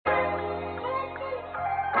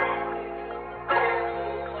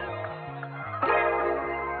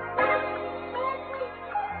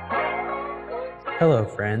Hello,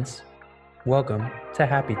 friends. Welcome to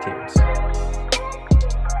Happy Tears.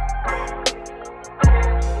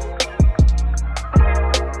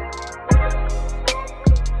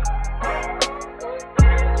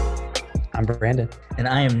 I'm Brandon. And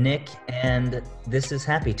I am Nick, and this is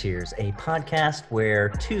Happy Tears, a podcast where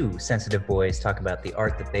two sensitive boys talk about the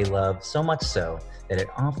art that they love so much so that it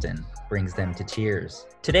often brings them to tears.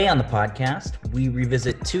 Today on the podcast, we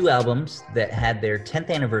revisit two albums that had their 10th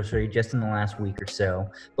anniversary just in the last week or so.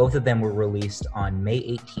 Both of them were released on May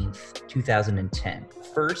 18th, 2010.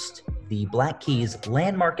 First, the Black Keys'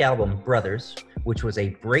 landmark album, Brothers, which was a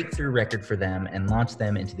breakthrough record for them and launched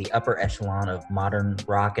them into the upper echelon of modern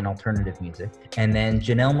rock and alternative music. And then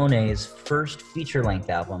Janelle Monáe's first feature-length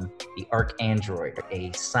album, The Archandroid, a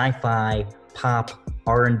sci-fi, pop,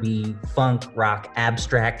 R&B, funk, rock,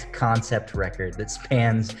 abstract concept record that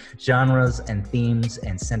spans genres and themes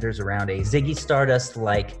and centers around a Ziggy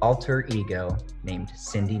Stardust-like alter ego named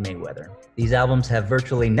Cindy Mayweather. These albums have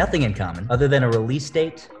virtually nothing in common other than a release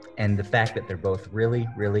date and the fact that they're both really,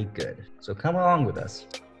 really good. So come along with us.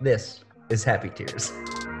 This is Happy Tears.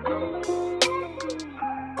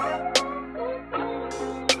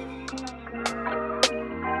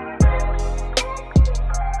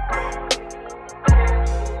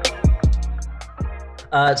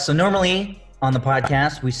 So normally on the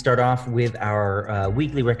podcast, we start off with our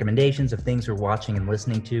weekly recommendations of things we're watching and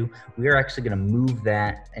listening to. We are actually going to move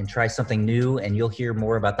that and try something new, and you'll hear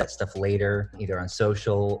more about that stuff later, either on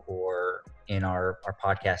social or in our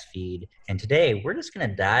podcast feed. And today, we're just going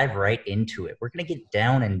to dive right into it. We're going to get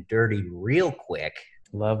down and dirty real quick.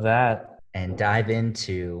 Love that. And dive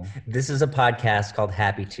into, this is a podcast called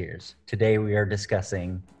Happy Tears. Today, we are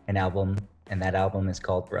discussing an album, and that album is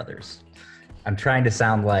called Brothers. I'm trying to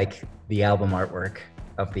sound like the album artwork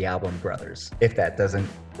of the album Brothers, if that doesn't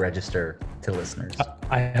register to listeners.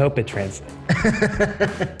 I hope it translates.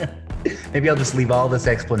 Maybe I'll just leave all this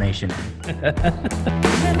explanation in.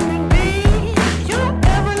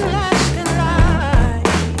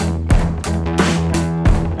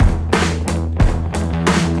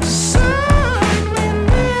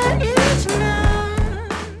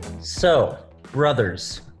 So,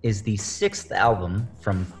 Brothers is the sixth album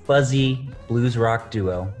from fuzzy blues rock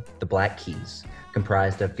duo, the Black Keys,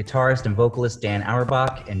 comprised of guitarist and vocalist Dan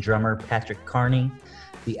Auerbach and drummer Patrick Carney.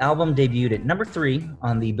 The album debuted at number 3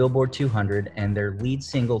 on the Billboard 200, and their lead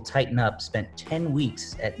single, Tighten Up, spent 10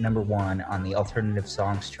 weeks at number 1 on the Alternative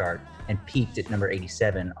Songs chart and peaked at number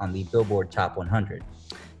 87 on the Billboard Top 100.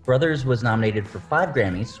 Brothers was nominated for 5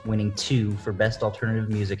 Grammys, winning 2 for Best Alternative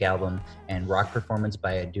Music Album and Rock Performance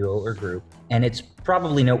by a Duo or Group. And it's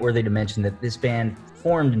probably noteworthy to mention that this band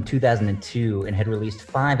formed in 2002 and had released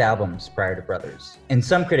 5 albums prior to Brothers. And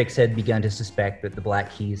some critics had begun to suspect that the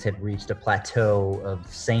Black Keys had reached a plateau of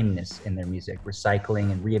sameness in their music,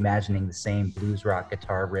 recycling and reimagining the same blues rock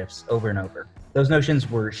guitar riffs over and over. Those notions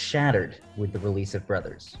were shattered with the release of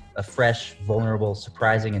Brothers, a fresh, vulnerable,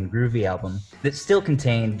 surprising, and groovy album that still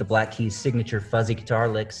contained the Black Keys' signature fuzzy guitar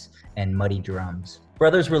licks and muddy drums.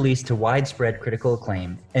 Brothers released to widespread critical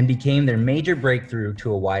acclaim and became their major breakthrough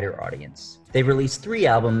to a wider audience. They've released 3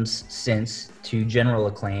 albums since to general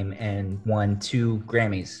acclaim and won 2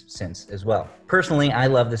 Grammys since as well. Personally, I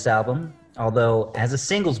love this album, although as a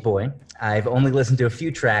singles boy, I've only listened to a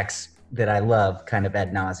few tracks that I love kind of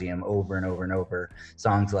ad nauseum over and over and over.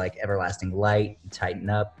 Songs like Everlasting Light, Tighten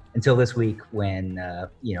Up, until this week when,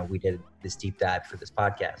 we did this deep dive for this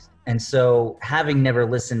podcast. And so having never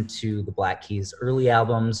listened to the Black Keys' early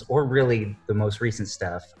albums or really the most recent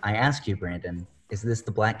stuff, I ask you, Brandon, is this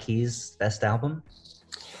the Black Keys' best album?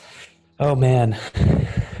 Oh, man.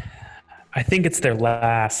 I think it's their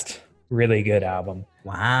last really good album.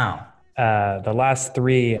 Wow. The last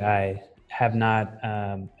 3 I have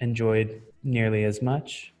not enjoyed nearly as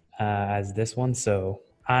much as this one. So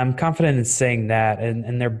I'm confident in saying that.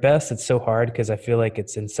 And their best, it's so hard because I feel like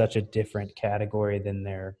it's in such a different category than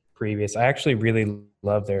their previous. I actually really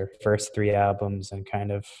love their first 3 albums and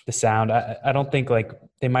kind of the sound. I don't think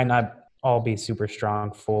they might not all be super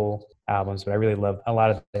strong, full albums, but I really love a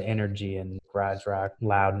lot of the energy and garage rock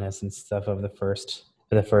loudness and stuff of the first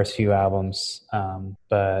few albums.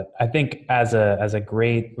 But I think as a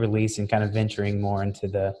great release and kind of venturing more into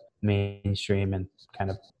the mainstream and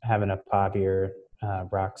kind of having a poppier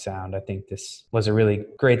rock sound, I think this was a really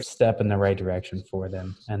great step in the right direction for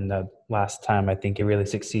them. And the last time, I think it really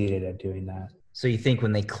succeeded at doing that. So you think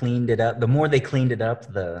when they cleaned it up, the more they cleaned it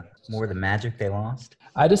up, the more the magic they lost?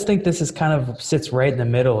 I just think this is kind of sits right in the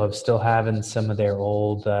middle of still having some of their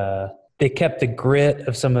old, they kept the grit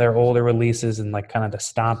of some of their older releases and kind of the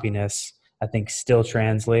stompiness, I think, still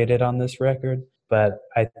translated on this record. But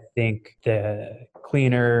I think the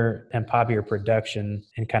cleaner and poppier production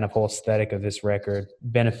and kind of whole aesthetic of this record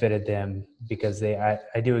benefited them because I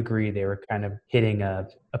do agree they were kind of hitting a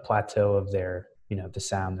plateau of their, the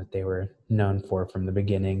sound that they were known for from the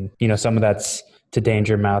beginning. Some of that's to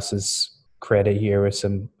Danger Mouse's credit here with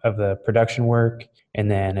some of the production work. And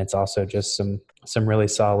then it's also just some really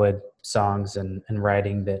solid songs and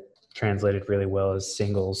writing that translated really well as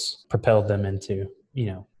singles, propelled them into,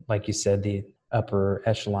 like you said, the upper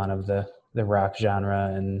echelon of the rock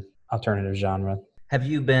genre and alternative genre. Have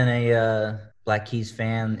you been a Black Keys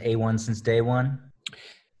fan, A1, since day one?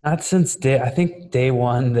 Not since I think day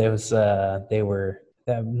one. There was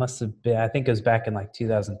that must have been, I think it was back in like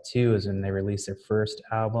 2002 is when they released their first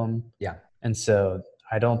album. Yeah. And so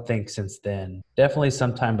I don't think since then. Definitely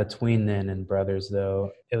sometime between then and Brothers,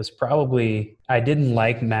 though. It was probably, I didn't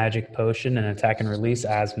like Magic Potion and Attack and Release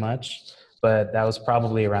as much, but that was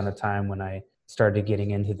probably around the time when I started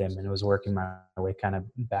getting into them and was working my way kind of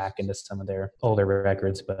back into some of their older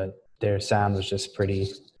records. But their sound was just pretty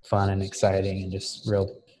fun and exciting and just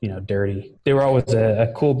real, dirty. They were always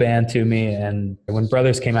a cool band to me. And when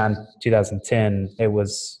Brothers came out in 2010, it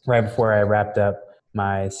was right before I wrapped up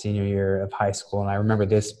my senior year of high school. And I remember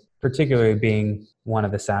this particularly being one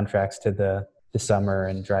of the soundtracks to the summer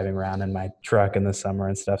and driving around in my truck in the summer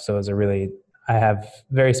and stuff. So it was I have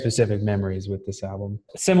very specific memories with this album.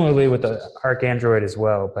 Similarly with the ArchAndroid as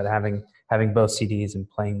well, but having both CDs and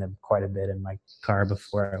playing them quite a bit in my car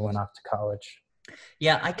before I went off to college.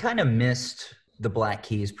 Yeah, I kind of missed the Black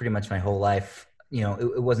Keys pretty much my whole life.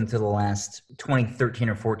 It wasn't until the last 2013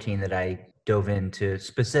 or 14 that I dove into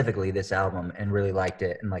specifically this album and really liked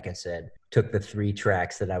it. And like I said, took the 3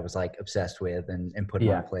 tracks that I was like obsessed with and put them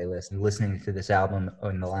on a playlist. And listening to this album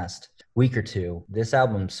in the last week or two, this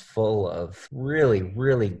album's full of really,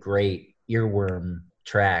 really great earworm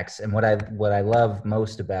tracks. And what I love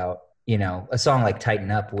most about, a song like Tighten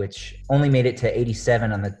Up, which only made it to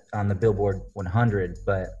 87 on the Billboard 100,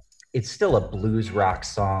 but it's still a blues rock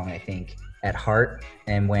song, I think, at heart.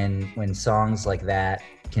 And when songs like that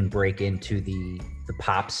can break into the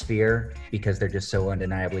pop sphere because they're just so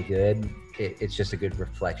undeniably good, it's just a good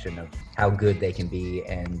reflection of how good they can be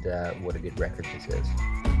and what a good record this is.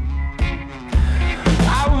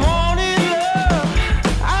 I wanted love,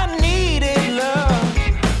 I needed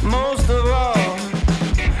love, most of all.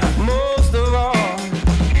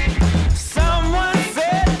 Someone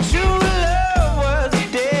said true love was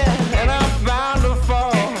dead, and I'm bound to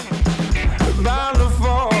fall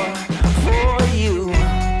for you.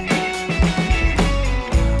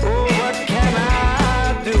 Oh, what can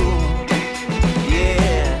I do?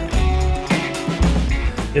 Yeah.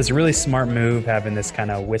 It's a really smart move having this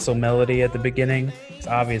kind of whistle melody at the beginning.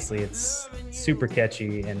 Obviously, it's super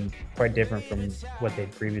catchy and quite different from what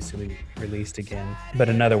they'd previously released again. But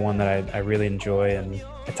another one that I really enjoy. And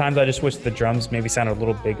at times I just wish the drums maybe sounded a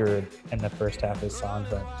little bigger in the first half of the song,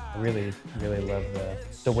 but I really, really love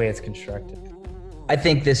the way it's constructed. I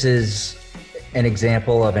think this is an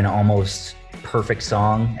example of an almost perfect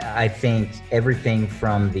song. I think everything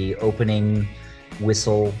from the opening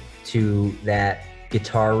whistle to that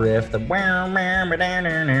guitar riff,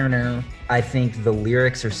 I think the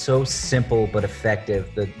lyrics are so simple but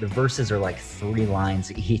effective. The verses are like 3 lines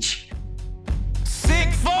each.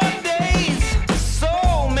 Sick for days,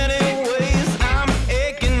 so many ways. I'm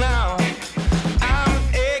aching now.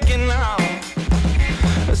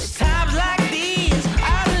 It's times like these,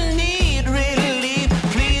 I need relief.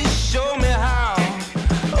 Please show me how.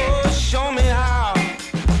 Oh, show me how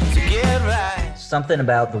to get right. Something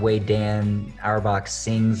about the way Dan Auerbach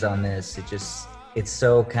sings on this, it's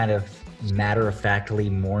so kind of matter-of-factly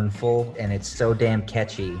mournful, and it's so damn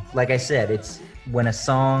catchy. Like I said, it's when a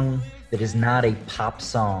song that is not a pop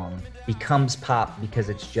song becomes pop because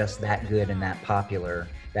it's just that good and that popular.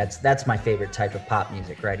 That's my favorite type of pop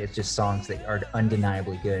music, right? It's just songs that are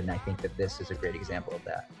undeniably good, and I think that this is a great example of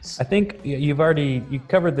that. I think you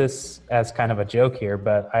covered this as kind of a joke here,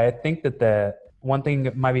 but I think that the one thing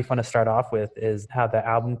that might be fun to start off with is how the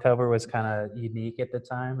album cover was kind of unique at the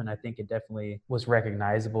time. And I think it definitely was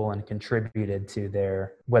recognizable and contributed to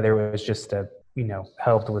whether it was just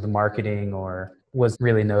helped with marketing or was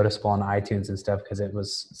really noticeable on iTunes and stuff because it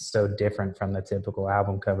was so different from the typical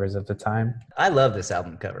album covers of the time. I love this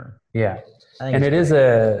album cover. Yeah. And it is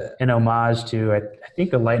an homage to, I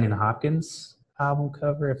think, a Lightning Hopkins album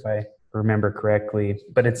cover, if I remember correctly,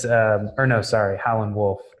 but it's Howlin'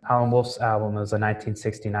 Wolf. Howlin' Wolf's album was a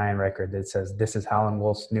 1969 record that says this is Howlin'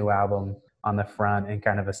 Wolf's new album on the front in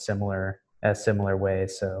kind of a similar way.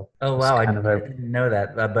 So oh wow, I didn't know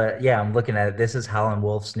that, but yeah, I'm looking at it. This is Howlin'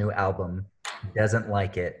 Wolf's new album. He doesn't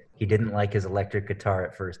like it. He didn't like his electric guitar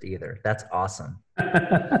at first either. That's awesome.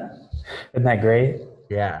 Isn't that great?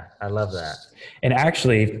 Yeah, I love that. And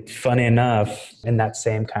actually, funny enough, in that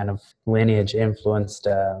same kind of lineage influenced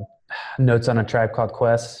Notes on a Tribe Called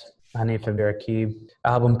Quest, Hanif Abdurraqib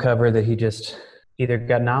album cover that he just either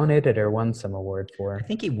got nominated or won some award for. I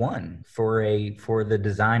think he won for the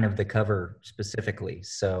design of the cover specifically.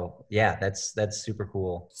 So yeah, that's super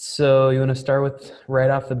cool. So you want to start with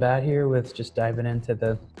right off the bat here with just diving into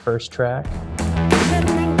the first track? Let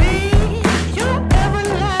me be your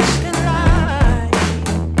everlasting light.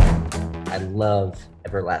 I love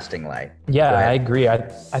Everlasting Light. Yeah, Go ahead. I agree. I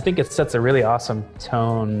think it sets a really awesome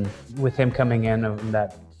tone with him coming in of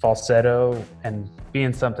that falsetto and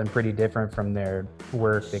being something pretty different from their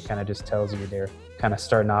work. That kind of just tells you they're kind of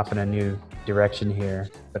starting off in a new direction here.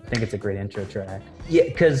 But I think it's a great intro track. Yeah,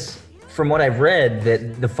 because from what I've read,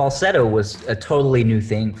 that the falsetto was a totally new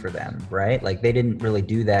thing for them, right? Like they didn't really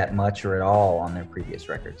do that much or at all on their previous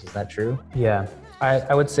records. Is that true? Yeah,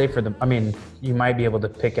 I would say for them, I mean, you might be able to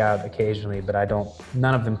pick out occasionally, but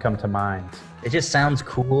none of them come to mind. It just sounds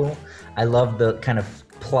cool. I love the kind of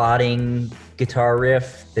plodding guitar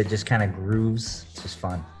riff that just kind of grooves. It's just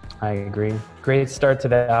fun. I agree. Great start to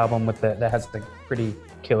the album that has a pretty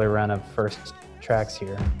killer run of first tracks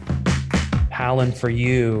here. Howlin' For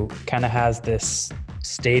You kind of has this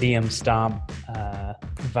stadium stomp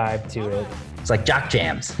vibe to it. It's like jock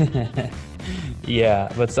jams.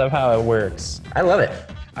 Yeah, but somehow it works. I love it.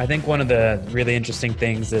 I think one of the really interesting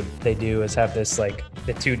things that they do is have this like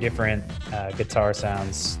the two different guitar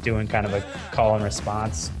sounds doing kind of a call and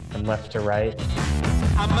response from left to right.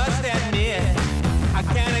 I must admit, I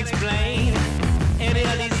can't explain any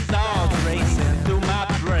of these thoughts racing through my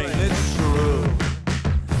brain. It's true.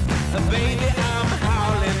 Baby, I'm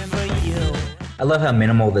howling for you. I love how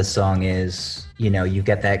minimal this song is. You know, you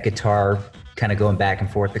get that guitar kind of going back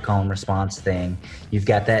and forth, the call and response thing. You've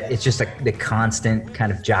got that, it's just like the constant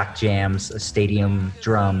kind of jock jams, stadium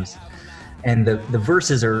drums. And the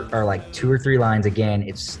verses are like 2 or 3 lines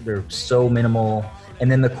again. They're so minimal.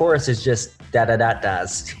 And then the chorus is just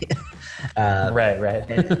da-da-da-das. Right.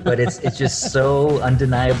 But it's just so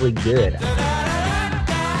undeniably good.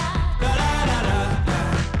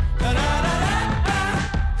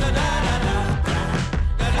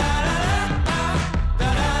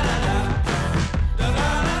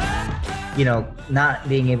 You know, not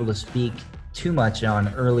being able to speak too much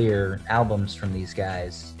on earlier albums from these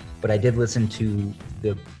guys, but I did listen to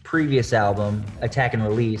the previous album, Attack and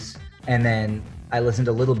Release, and then I listened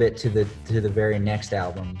a little bit to the very next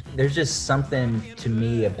album. There's just something to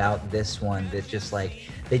me about this one that just like,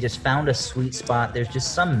 they just found a sweet spot. There's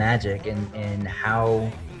just some magic in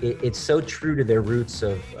how it's so true to their roots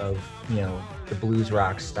of you know, the blues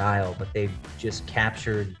rock style, but they've just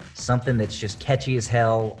captured something that's just catchy as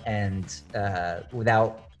hell and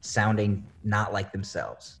without sounding not like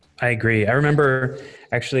themselves. I agree. I remember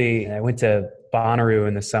actually I went to Bonnaroo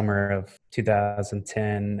in the summer of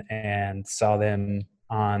 2010 and saw them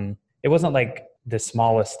on, it wasn't like the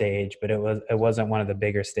smallest stage, but it wasn't one of the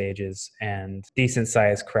bigger stages, and decent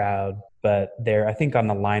sized crowd, but I think on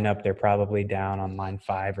the lineup, they're probably down on line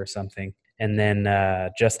 5 or something. And then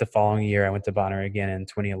just the following year, I went to Bonnaroo again in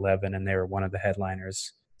 2011, and they were one of the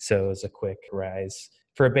headliners. So it was a quick rise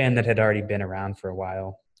for a band that had already been around for a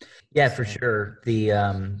while. Yeah, for sure. The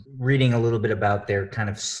reading a little bit about their kind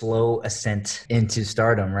of slow ascent into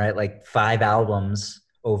stardom, right? Like 5 albums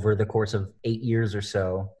over the course of 8 years or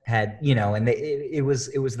so had, you know, and it was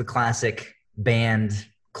the classic band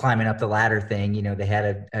climbing up the ladder thing. You know, they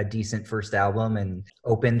had a decent first album and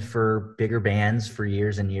opened for bigger bands for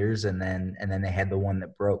years and years, and then they had the one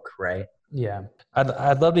that broke, right? Yeah.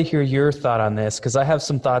 I'd love to hear your thought on this, because I have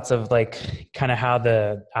some thoughts of like kind of how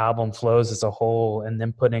the album flows as a whole, and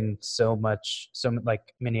then putting so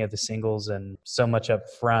like many of the singles and so much up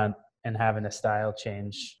front and having a style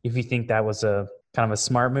change. If you think that was a kind of a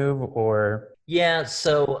smart move or... Yeah,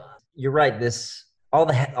 so you're right. All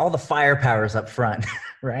the firepower's up front,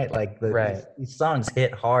 right? Like these songs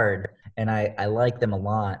hit hard, and I like them a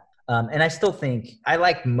lot. And I still think I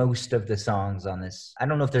like most of the songs on this. I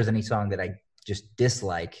don't know if there's any song that I just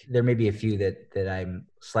dislike. There may be a few that I'm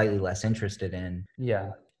slightly less interested in.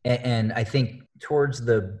 Yeah. And I think towards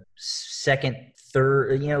the second,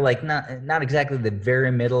 third, you know, like not exactly the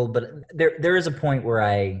very middle, but there is a point where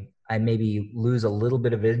I maybe lose a little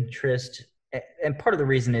bit of interest. And part of the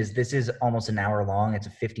reason is this is almost an hour long. It's a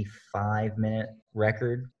 55-minute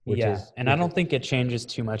record. And I don't think it changes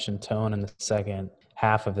too much in tone in the second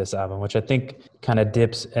half of this album, which I think kind of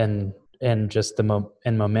dips in just the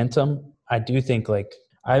momentum. I do think like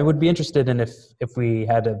I would be interested in if we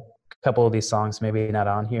had to couple of these songs maybe not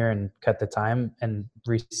on here and cut the time and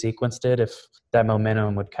resequenced it, if that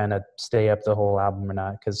momentum would kind of stay up the whole album or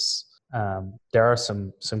not. Because there are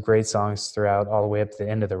some great songs throughout all the way up to the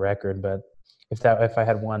end of the record. But if I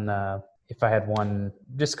had one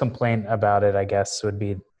just complaint about it, I guess would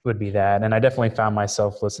be that. And I definitely found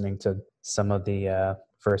myself listening to some of the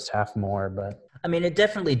first half more. But I mean, it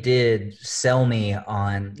definitely did sell me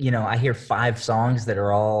on, I hear 5 songs that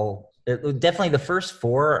are all definitely the first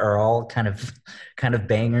 4 are all kind of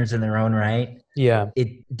bangers in their own right. Yeah.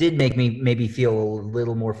 It did make me maybe feel a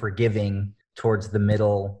little more forgiving towards the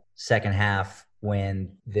middle second half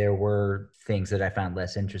when there were things that I found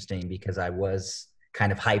less interesting because I was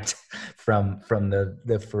kind of hyped from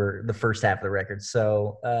the first half of the record.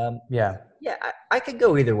 So I could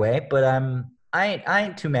go either way, but I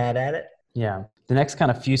ain't too mad at it. Yeah. The next kind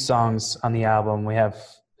of few songs on the album, we have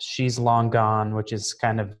She's Long Gone, which is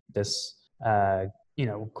kind of this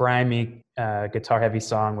grimy guitar heavy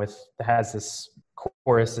song that has this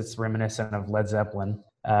chorus that's reminiscent of Led Zeppelin.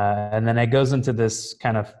 And then it goes into this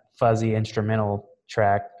kind of fuzzy instrumental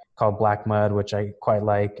track called Black Mud, which I quite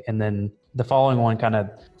like. And then the following one kind of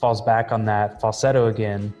falls back on that falsetto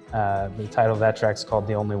again. The title of that track is called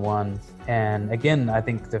The Only One. And again, I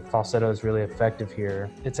think the falsetto is really effective here.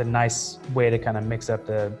 It's a nice way to kind of mix up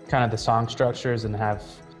the song structures and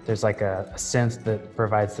there's like a synth that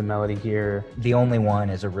provides the melody here. The Only One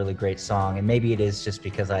is a really great song, and maybe it is just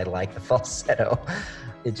because I like the falsetto.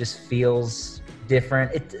 It just feels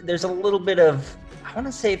different. There's a little bit of, I want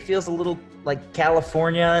to say it feels a little like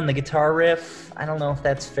California in the guitar riff. I don't know if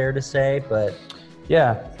that's fair to say, but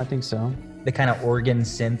yeah, I think so. The kind of organ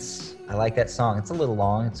synths, I like that song. It's a little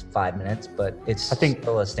long, it's 5 minutes, but it's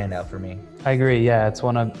still a standout for me. I agree, yeah, it's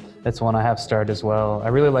one I have starred as well. I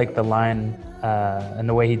really like the line and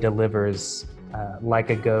the way he delivers, like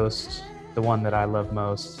a ghost, the one that I love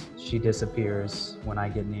most. She disappears when I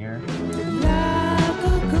get near. Like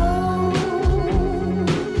a ghost,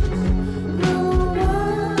 the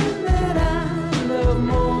one that I love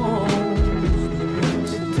most.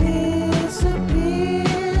 She disappears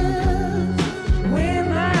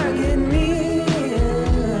when I get near.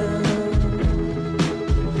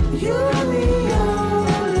 You're the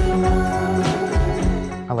only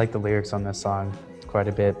one. I like the lyrics on this song quite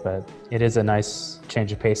a bit, but it is a nice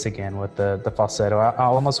change of pace again with the falsetto. I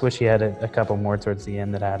almost wish he had a couple more towards the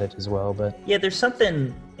end that added as well, but yeah, there's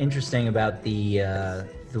something interesting about the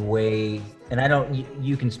way, and I don't,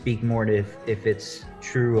 you can speak more to if it's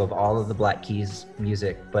true of all of the Black Keys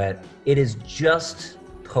music, but it is just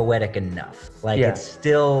poetic enough. Like it's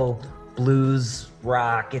still blues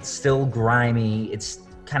rock, it's still grimy, it's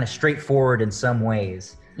kind of straightforward in some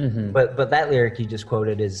ways. Mm-hmm. But that lyric you just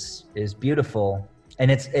quoted is beautiful. And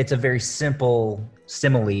it's a very simple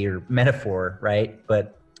simile or metaphor, right?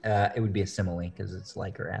 But it would be a simile because it's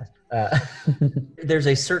like or as. There's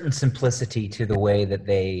a certain simplicity to the way that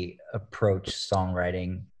they approach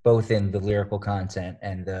songwriting, both in the lyrical content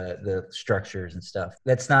and the structures and stuff.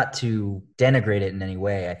 That's not to denigrate it in any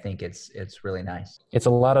way. I think it's really nice. It's a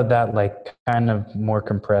lot of that like kind of more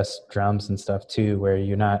compressed drums and stuff too, where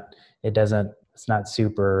it's not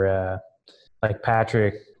super like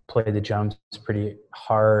Patrick played the drums pretty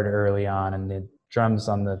hard early on, and the drums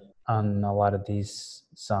on a lot of these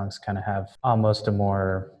songs kind of have almost a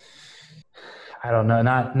more, I don't know,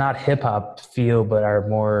 not hip hop feel, but are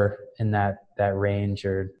more in that range,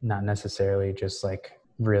 or not necessarily just like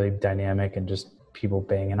really dynamic and just people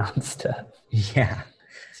banging on stuff. Yeah,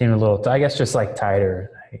 seemed a little, I guess, just like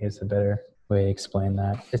tighter, I guess a better way to explain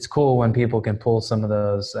that. It's cool when people can pull some of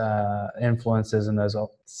those influences and those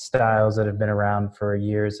styles that have been around for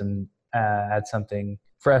years and add something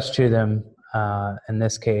fresh to them in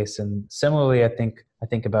this case. And similarly, I think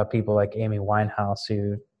about people like Amy Winehouse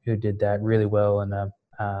who did that really well and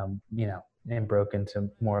broke into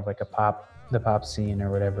more of like the pop scene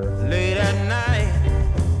or whatever. Late at night,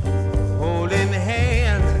 holding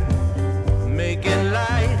hands, making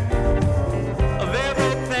light of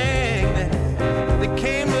everything that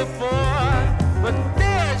came before, but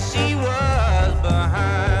there she was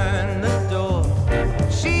behind the door.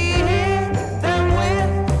 She hit them with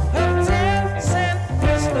her 10-cent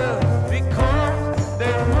pistol because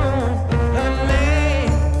they ruined her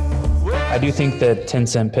name. I do think that 10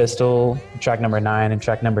 Cent Pistol, track number 9 and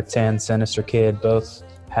track number 10, Sinister Kid, both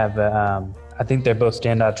have I think they're both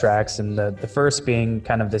standout tracks, and the first being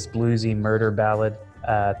kind of this bluesy murder ballad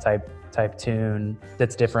type tune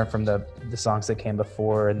that's different from the songs that came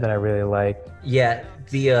before and that I really like. Yeah,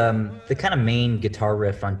 the kind of main guitar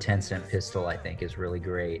riff on 10 Cent Pistol I think is really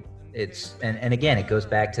great. It's and again, it goes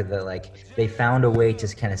back to the like they found a way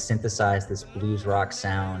to kind of synthesize this blues rock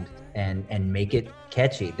sound and make it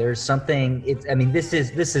catchy. There's something. This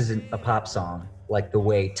isn't a pop song like the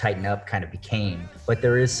way Tighten Up kind of became, but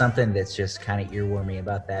there is something that's just kind of earwormy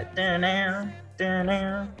about that.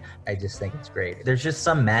 I just think it's great. There's just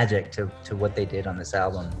some magic to what they did on this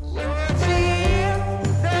album.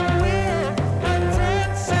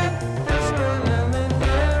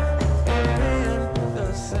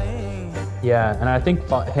 Yeah, and I think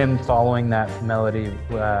him following that melody,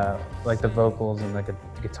 like the vocals and the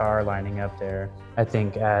guitar lining up there, I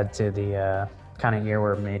think add to the kind of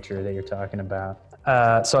earworm nature that you're talking about.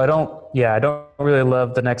 So I don't really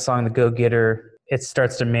love the next song, The Go-Getter. It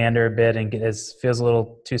starts to meander a bit and feels a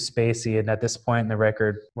little too spacey. And at this point in the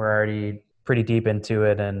record, we're already pretty deep into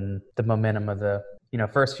it, and the momentum of the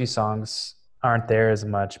first few songs aren't there as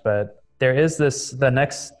much. But there is the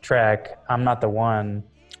next track, I'm Not the One,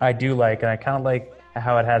 I do like, and I kind of like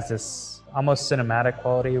how it has this almost cinematic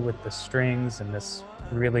quality with the strings and this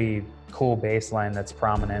really cool bass line that's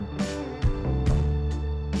prominent.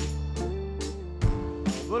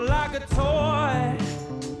 Well, like a toy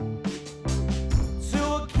to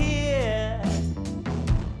a kid,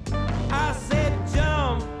 I said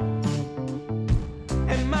jump,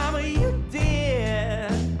 and mama, you did,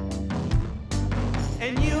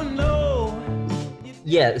 and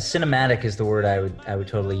Yeah, cinematic is the word I would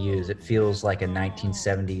totally use. It feels like a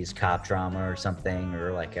 1970s cop drama or something,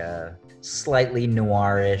 or like a slightly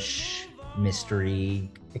noirish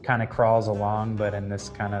mystery. It kind of crawls along, but in this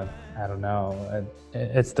kind of, I don't know,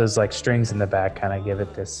 it's those like strings in the back kind of give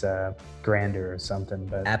it this grandeur or something.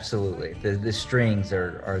 But absolutely, the strings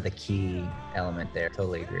are the key element there.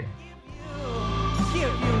 Totally agree.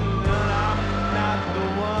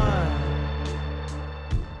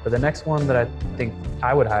 But the next one that I think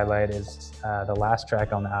I would highlight is the last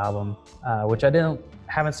track on the album, which I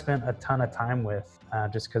haven't spent a ton of time with,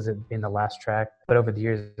 just because it being the last track. But over the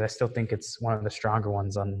years, I still think it's one of the stronger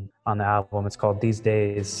ones on the album. It's called These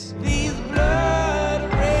Days. These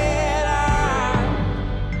blood red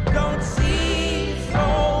eyes don't see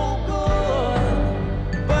so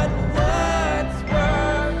good, but what's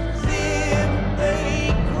worse if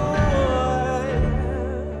they could?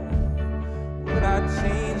 Would I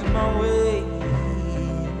change my ways?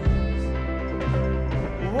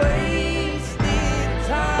 Wasted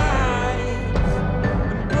time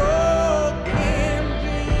and broken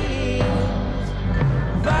dreams,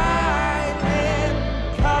 violent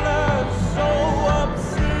colors so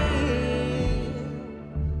obscene.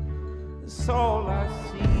 It's all I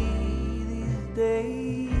see these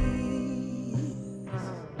days.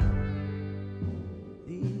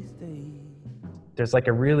 These days. There's like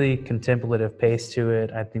a really contemplative pace to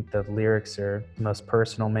it. I think the lyrics are the most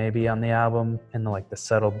personal maybe on the album, and the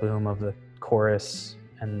subtle boom of the chorus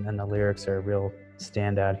and the lyrics are a real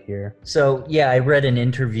standout here. So yeah, I read an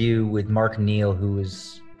interview with Mark Neal,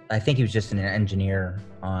 I think he was just an engineer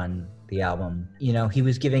on the album. You know, he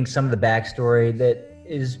was giving some of the backstory that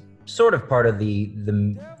is sort of part of the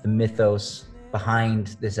mythos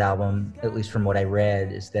behind this album, at least from what I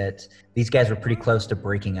read, is that these guys were pretty close to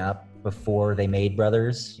breaking up before they made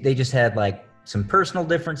Brothers. They just had some personal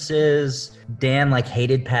differences. Dan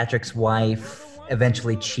hated Patrick's wife,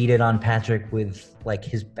 eventually cheated on Patrick with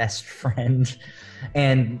his best friend,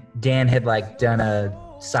 and Dan had done a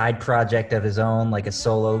side project of his own, a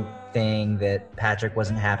solo thing that Patrick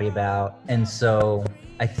wasn't happy about. And so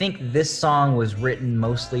I think this song was written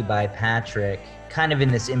mostly by Patrick, kind of in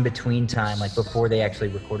this in-between time, before they actually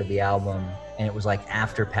recorded the album. And it was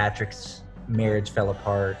after Patrick's marriage fell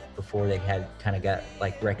apart, before they had kind of got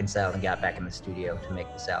reconciled and got back in the studio to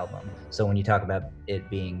make this album. So when you talk about it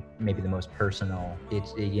being maybe the most personal,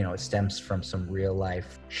 it stems from some real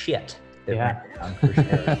life shit that went down for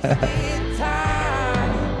sure.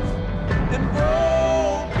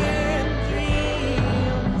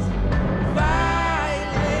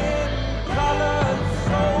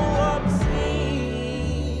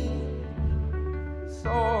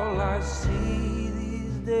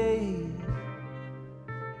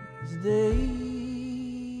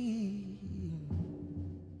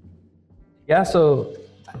 Yeah, so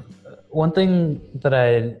one thing that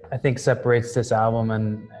I think separates this album,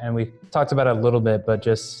 and we talked about it a little bit, but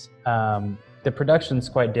just the production's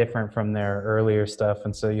quite different from their earlier stuff.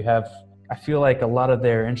 And so I feel like a lot of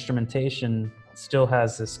their instrumentation still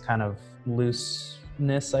has this kind of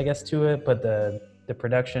looseness, I guess, to it, but the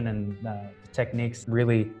production and the techniques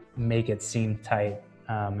really make it seem tight.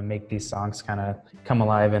 and make these songs kind of come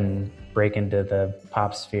alive and break into the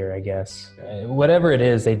pop sphere, I guess. Whatever it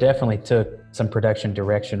is, they definitely took some production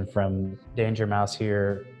direction from Danger Mouse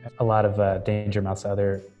here. A lot of Danger Mouse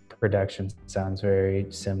other production sounds very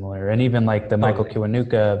similar. And even like the Michael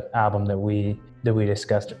Kiwanuka album that we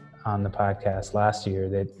discussed on the podcast last year,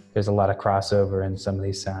 that there's a lot of crossover in some of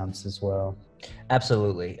these sounds as well.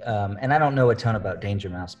 Absolutely. And I don't know a ton about Danger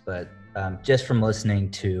Mouse, but just from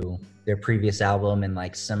listening to their previous album and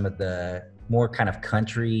like some of the more kind of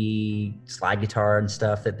country slide guitar and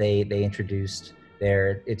stuff that they introduced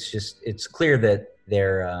there, it's clear that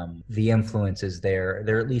they're the influence is there.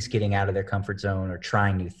 They're at least getting out of their comfort zone or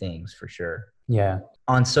trying new things for sure. Yeah.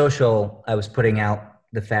 On social, I was putting out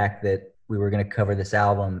the fact that we were going to cover this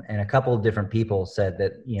album, and a couple of different people said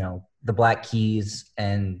that, you know, the Black Keys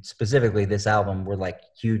and specifically this album were like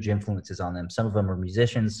huge influences on them. Some of them are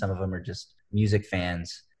musicians, some of them are just music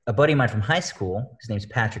fans. A buddy of mine from high school, his name's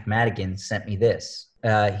Patrick Madigan, sent me this.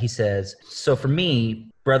 He says, so for me,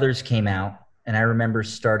 Brothers came out, and I remember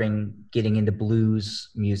getting into blues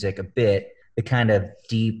music a bit, the kind of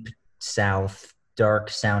deep South, dark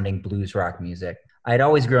sounding blues rock music. I had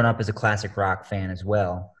always grown up as a classic rock fan as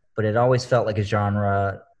well, but it always felt like a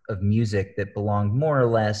genre of music that belonged more or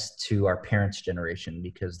less to our parents' generation,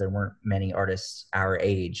 because there weren't many artists our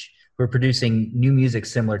age who were producing new music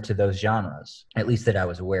similar to those genres, at least that I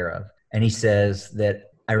was aware of. And he says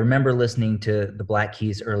that, I remember listening to the Black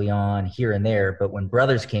Keys early on here and there, but when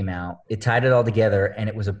Brothers came out, it tied it all together, and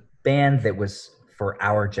it was a band that was for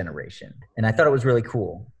our generation. And I thought it was really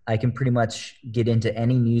cool. I can pretty much get into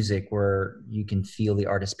any music where you can feel the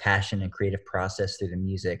artist's passion and creative process through the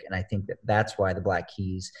music. And I think that that's why the Black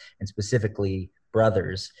Keys, and specifically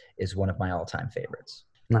Brothers, is one of my all-time favorites.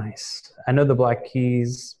 Nice. I know the Black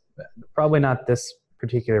Keys, probably not this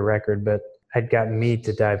particular record, but had gotten me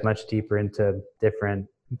to dive much deeper into different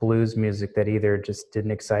blues music that either just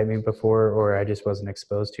didn't excite me before or I just wasn't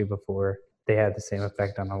exposed to before. They had the same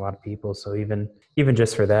effect on a lot of people. So even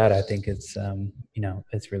just for that, I think it's,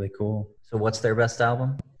 it's really cool. So what's their best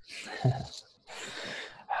album? I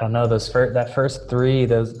don't know. That first three,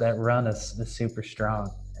 that run is super strong.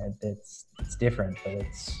 It's different, but I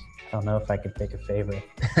don't know if I could pick a favorite.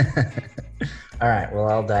 All right. Well,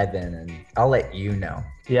 I'll dive in and I'll let you know.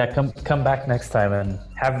 Yeah. Come back next time and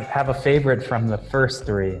have a favorite from the first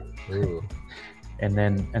three. Ooh. And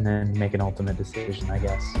then make an ultimate decision, I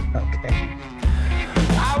guess. Okay.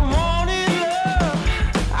 I wanted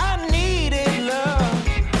love, I needed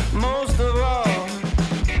love, most of all.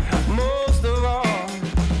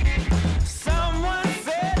 Someone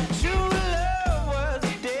said true love was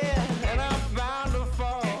dead, and I'm bound to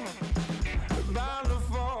fall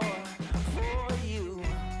for you.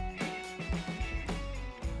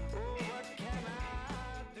 Oh, what can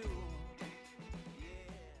I do?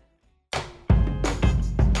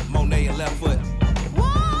 Monet and Left Foot.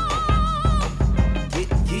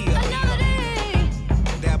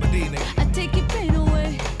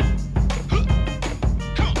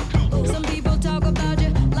 Some people talk about you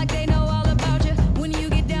like they know all about you. When you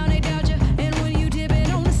get down, they doubt you. And when you dip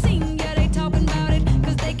it on the scene, yeah, they talking about it.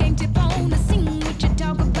 Cause they can't tip on the scene, what you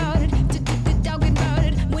talk about it. Talking about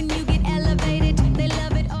it. When you get elevated, they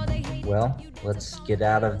love it or they hate it. Well, let's get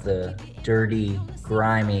out of the dirty,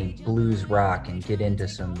 grimy blues rock and get into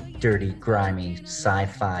some dirty, grimy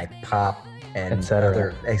sci-fi pop and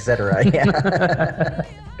etc. Yeah.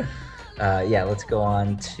 Yeah, let's go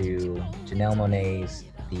on to Janelle Monáe's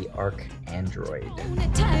The ArchAndroid. On the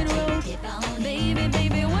tightrope. Baby,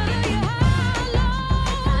 baby, whether you hollow,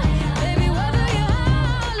 baby, whether you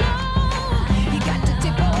hollow, you got to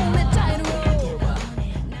tip on the tightrope.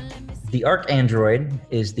 Now let me see. The ArchAndroid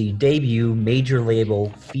is the debut major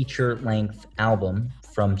label feature-length album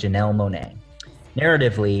from Janelle Monáe.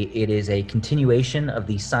 Narratively, it is a continuation of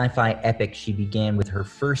the sci-fi epic she began with her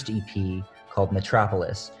first EP called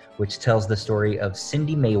Metropolis, which tells the story of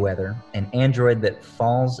Cindy Mayweather, an android that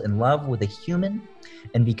falls in love with a human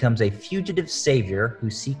and becomes a fugitive savior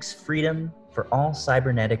who seeks freedom for all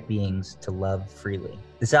cybernetic beings to love freely.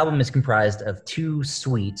 This album is comprised of 2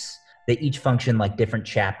 suites that each function like different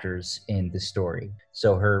chapters in the story.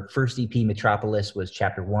 So her first EP, Metropolis, was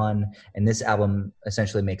chapter 1, and this album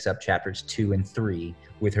essentially makes up chapters 2 and 3,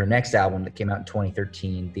 with her next album that came out in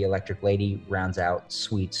 2013, The Electric Lady, rounds out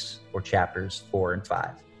suites or chapters 4 and 5.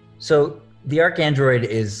 So the ArchAndroid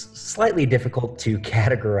is slightly difficult to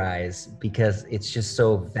categorize because it's just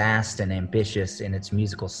so vast and ambitious in its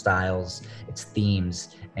musical styles, its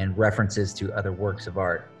themes, and references to other works of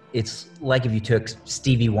art. It's like if you took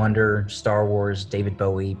Stevie Wonder, Star Wars, David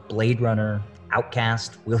Bowie, Blade Runner,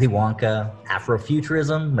 Outkast, Willy Wonka,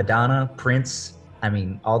 Afrofuturism, Madonna, Prince, I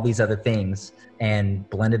mean, all these other things and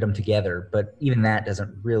blended them together, but even that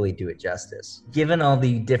doesn't really do it justice. Given all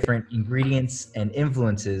the different ingredients and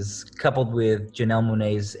influences, coupled with Janelle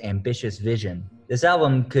Monáe's ambitious vision, this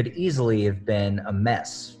album could easily have been a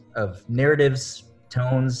mess of narratives,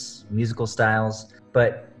 tones, musical styles,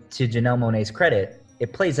 but to Janelle Monáe's credit,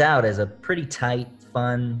 it plays out as a pretty tight,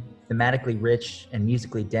 fun, thematically rich, and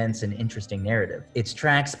musically dense and interesting narrative. Its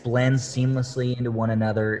tracks blend seamlessly into one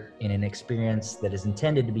another in an experience that is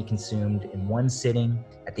intended to be consumed in one sitting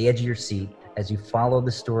at the edge of your seat as you follow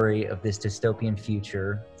the story of this dystopian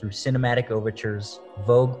future through cinematic overtures,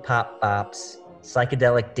 vogue pop bops,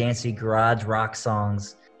 psychedelic dancey garage rock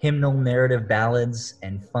songs, hymnal narrative ballads,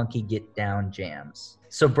 and funky get down jams.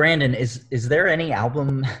 So Brandon, is there any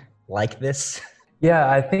album like this?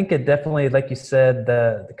 Yeah, I think it definitely, like you said,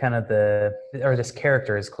 this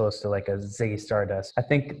character is close to like a Ziggy Stardust. I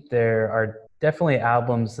think there are definitely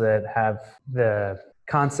albums that have the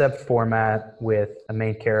concept format with a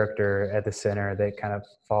main character at the center that kind of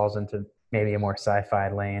falls into maybe a more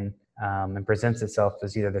sci-fi lane and presents itself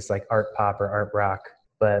as either this like art pop or art rock.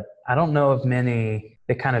 But I don't know of many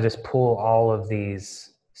that kind of just pull all of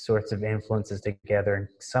these sorts of influences together, and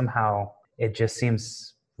somehow it just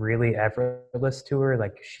seems really effortless to her.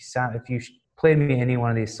 Like if you played me any one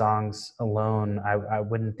of these songs alone, I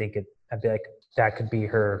wouldn't think I'd be like, that could be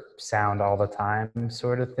her sound all the time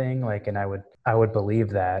sort of thing. Like, and I would believe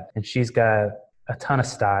that. And she's got a ton of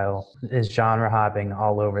style, is genre hopping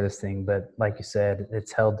all over this thing. But like you said,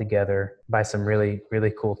 it's held together by some really,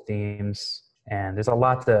 really cool themes. And there's a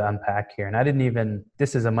lot to unpack here. And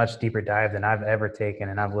this is a much deeper dive than I've ever taken.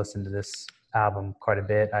 And I've listened to this album quite a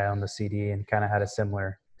bit. I own the CD and kind of had a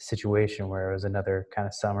similar situation where it was another kind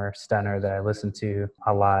of summer stunner that I listened to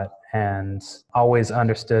a lot and always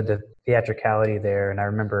understood the theatricality there. And I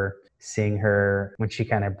remember seeing her when she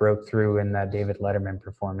kind of broke through in that David Letterman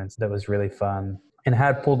performance that was really fun and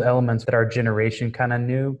had pulled elements that our generation kind of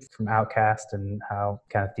knew from Outkast and how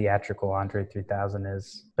kind of theatrical Andre 3000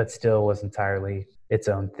 is, but still was entirely its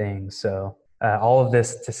own thing. So all of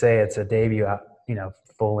this to say it's a debut,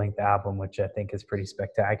 full-length album, which I think is pretty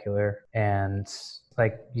spectacular. And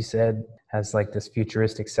like you said, has like this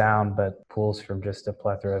futuristic sound, but pulls from just a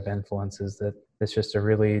plethora of influences that it's just a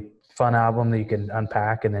really fun album that you can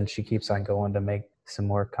unpack. And then she keeps on going to make some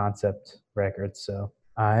more concept records. So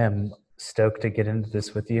I am stoked to get into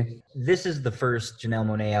this with you. This is the first Janelle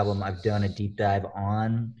Monáe album I've done a deep dive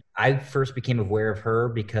on. I first became aware of her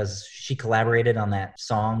because she collaborated on that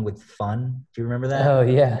song with Fun. Do you remember that? Oh,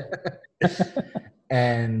 yeah.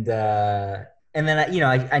 And then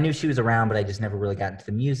I knew she was around, but I just never really got into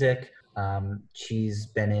the music. She's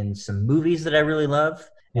been in some movies that I really love.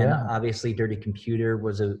 And obviously Dirty Computer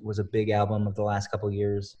was a big album of the last couple of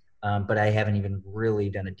years. But I haven't even really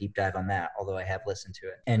done a deep dive on that, although I have listened to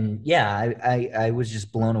it. And yeah, I was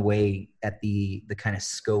just blown away at the kind of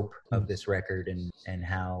scope of this record and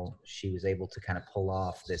how she was able to kind of pull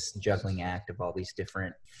off this juggling act of all these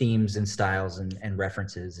different themes and styles and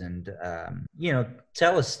references and,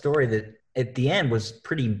 tell a story that at the end was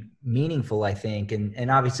pretty meaningful, I think.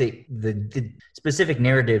 And obviously the specific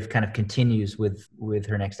narrative kind of continues with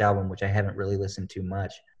her next album, which I haven't really listened to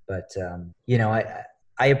much. But,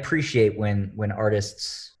 I appreciate when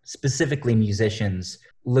artists, specifically musicians,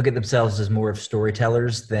 look at themselves as more of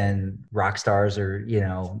storytellers than rock stars or,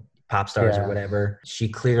 pop stars or whatever. She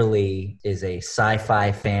clearly is a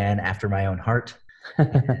sci-fi fan after my own heart.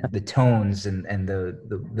 The tones and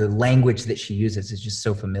the language that she uses is just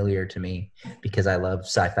so familiar to me because I love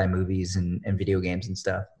sci-fi movies and video games and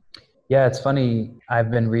stuff. Yeah, it's funny. I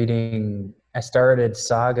started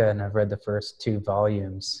Saga and I've read the first 2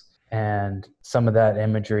 volumes. And some of that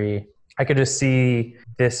imagery, I could just see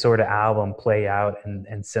this sort of album play out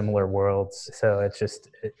in similar worlds. So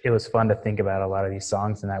it was fun to think about a lot of these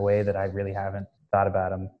songs in that way that I really haven't thought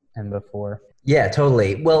about them in before. Yeah,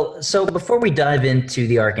 totally. Well, so before we dive into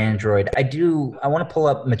the ArchAndroid, I want to pull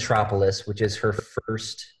up Metropolis, which is her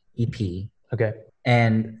first EP. Okay.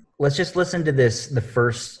 And let's just listen to the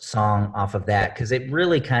first song off of that, because it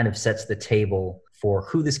really kind of sets the table for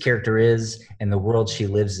who this character is and the world she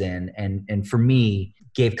lives in. And for me,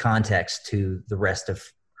 gave context to the rest of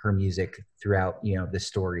her music throughout, the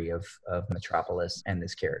story of Metropolis and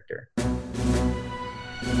this character.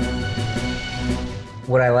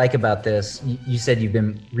 What I like about this, you said you've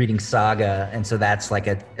been reading Saga, and so that's like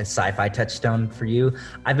a sci-fi touchstone for you.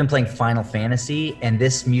 I've been playing Final Fantasy, and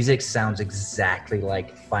this music sounds exactly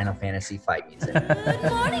like Final Fantasy fight music.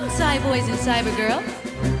 Good morning, Cyboys and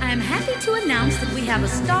Cybergirls. I'm happy to announce that we have a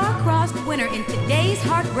star-crossed winner in today's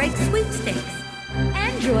Heartbreak Sweepstakes.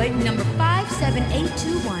 Android number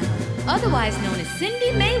 57821 otherwise known as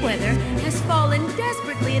Cindy Mayweather, has fallen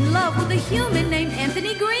desperately in love with a human named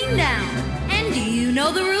Anthony Greendown. And do you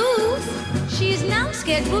know the rules? She is now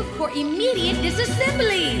scheduled for immediate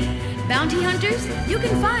disassembly. Bounty hunters, you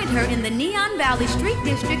can find her in the Neon Valley Street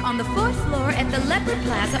District on the 4th floor at the Leopard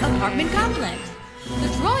Plaza apartment complex. The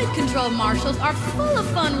droid control marshals are full of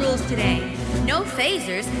fun rules today. No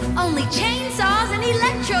phasers, only chainsaws and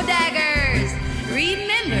electro daggers.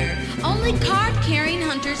 Remember, only card-carrying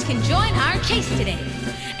hunters can join our chase today.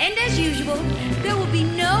 And as usual, there will be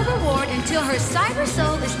no reward until her cyber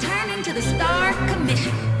soul is turned into the Star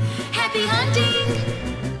Commission. Happy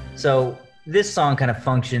hunting! So this song kind of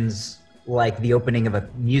functions like the opening of a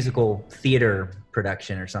musical theater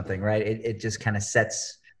production or something, right? It just kind of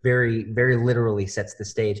sets, very, very literally sets the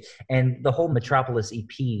stage. And the whole Metropolis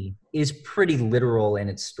EP is pretty literal in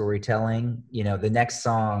its storytelling. You know, the next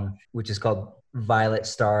song, which is called Violet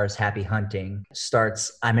Star's Happy Hunting,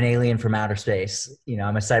 starts, I'm an alien from outer space. You know,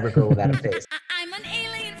 I'm a cyber girl without a face. I'm an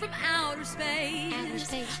alien from outer space.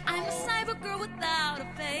 I'm a cyber girl without a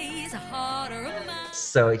face, a heart or a mind.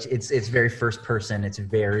 So it's very first person. It's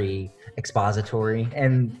very expository.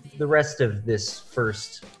 And the rest of this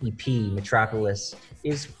first EP, Metropolis,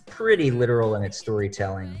 is pretty literal in its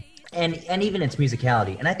storytelling. And even its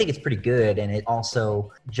musicality. And I think it's pretty good. And it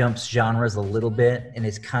also jumps genres a little bit and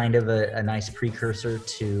is kind of a nice precursor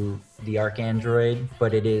to the ArchAndroid.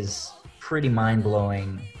 But it is pretty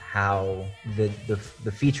mind-blowing how the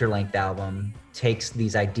feature-length album takes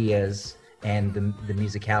these ideas and the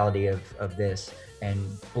musicality of this and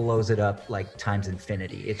blows it up like times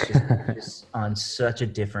infinity. It's just on such a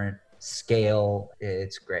different scale.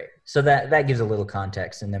 It's great. So that gives a little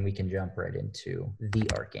context, and then we can jump right into the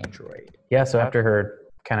ArchAndroid. Yeah, so after her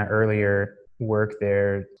kind of earlier work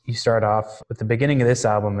there, you start off with the beginning of this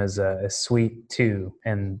album is a Suite 2,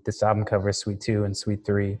 and this album covers Suite 2 and Suite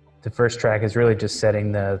 3. The first track is really just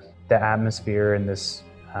setting the atmosphere, and this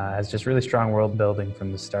has just really strong world building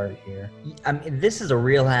from the start here. I mean, this is a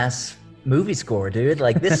real ass movie score, dude.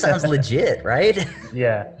 Like, this sounds legit, right?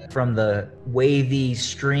 Yeah. From the wavy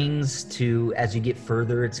strings to, as you get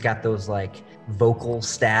further, it's got those like vocal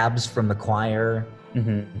stabs from the choir.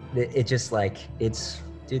 Mm-hmm. It just like,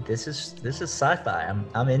 dude, this is sci-fi.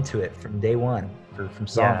 I'm into it from day one, from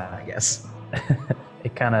song, Yeah. I guess.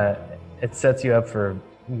 It sets you up for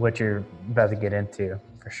what you're about to get into,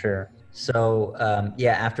 for sure. So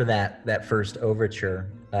after that first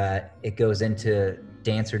overture, it goes into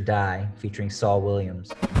Dance or Die featuring Saul Williams.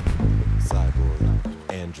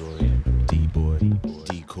 Cyborg, android, D-boy,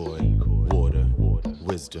 decoy, water,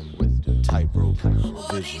 wisdom, tightrope,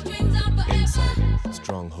 vision, insight,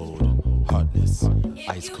 stronghold, heartless,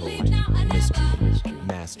 ice cold, mystery,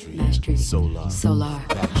 mastery, solar,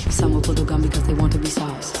 battery. Some will pull the gun because they want to be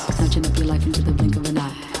sauce, snatching up your life into the blink of an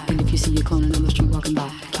eye. And if you see your cloning on the street walking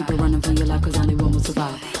by, keep it running for your life cause only one will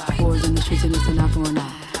survive. Wars in the streets and it's an eye for an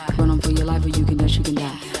eye. Run on for your life or you can dash, you can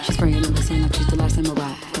die. She's spraying in the sand like she's the last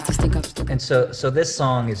samurai. It's a stick up. And so this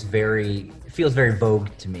song is feels very Vogue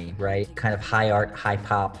to me, right? Kind of high art, high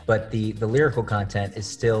pop, but the lyrical content is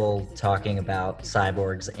still talking about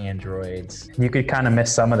cyborgs, androids. You could kind of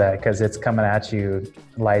miss some of that because it's coming at you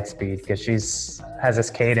light speed, because has this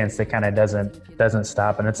cadence that kind of doesn't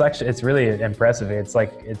stop, and it's really impressive. It's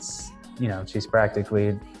like she's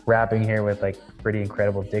practically rapping here with like pretty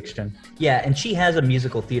incredible diction. Yeah, and she has a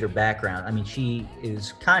musical theater background. I mean, she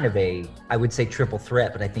is kind of I would say triple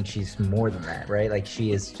threat, but I think she's more than that, right? Like,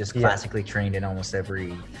 she is just classically trained in almost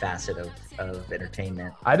every facet of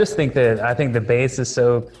entertainment. I think the bass is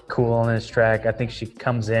so cool in this track. I think she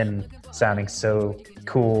comes in sounding so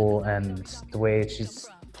cool, and the way she's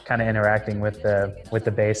kind of interacting with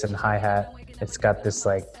the bass and hi-hat, it's got this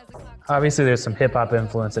like, obviously there's some hip-hop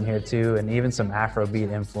influence in here too, and even some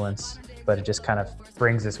Afrobeat influence, but it just kind of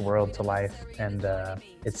brings this world to life, and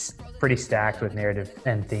it's pretty stacked with narrative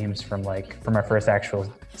and themes from our first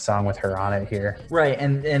actual song with her on it here. Right,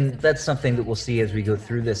 and that's something that we'll see as we go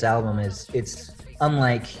through this album. Is it's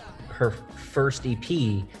unlike her first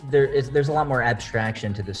EP, there's a lot more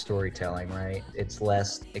abstraction to the storytelling, right? It's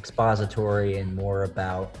less expository and more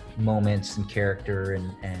about moments and character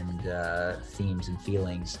and themes and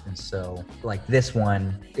feelings. And so, like, this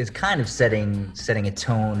one is kind of setting a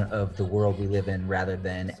tone of the world we live in rather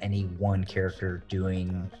than any one character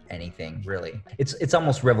doing anything, really. It's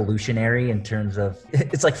almost revolutionary in terms of,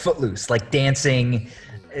 it's like Footloose, like dancing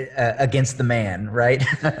against the man, right?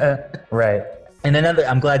 Right. And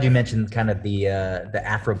I'm glad you mentioned kind of the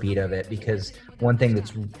Afrobeat of it, because one thing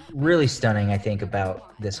that's really stunning, I think,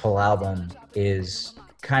 about this whole album is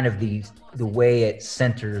kind of the way it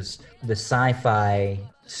centers the sci-fi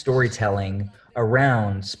storytelling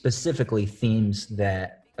around specifically themes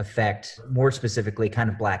that affect, more specifically, kind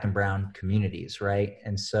of Black and brown communities, right?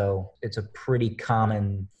 And so it's a pretty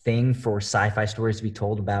common thing for sci-fi stories to be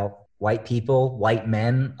told about white people, white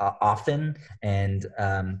men, often. And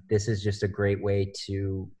this is just a great way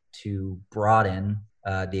to broaden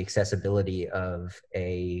the accessibility of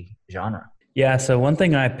a genre. Yeah, so one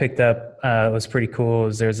thing I picked up was pretty cool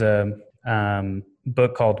is there's a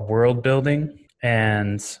book called World Building,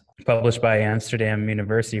 and published by Amsterdam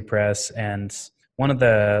University Press. And one of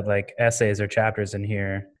the like essays or chapters in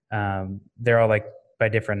here, they're all like by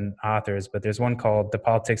different authors, but there's one called The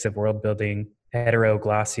Politics of World Building,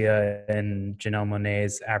 Heteroglossia in Janelle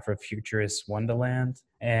Monáe's Afrofuturist Wonderland.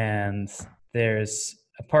 And there's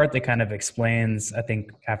a part that kind of explains, I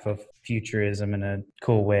think, Afrofuturism in a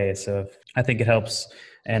cool way. So I think it helps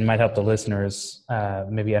and might help the listeners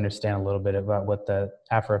maybe understand a little bit about what the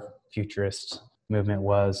Afrofuturist movement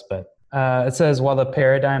was. But it says, while the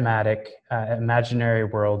paradigmatic imaginary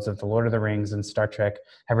worlds of The Lord of the Rings and Star Trek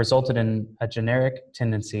have resulted in a generic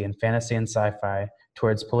tendency in fantasy and sci-fi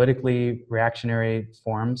towards politically reactionary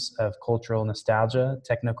forms of cultural nostalgia,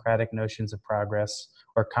 technocratic notions of progress,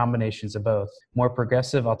 or combinations of both, more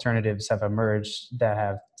progressive alternatives have emerged that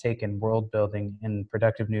have taken world building in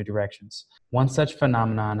productive new directions. One such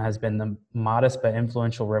phenomenon has been the modest but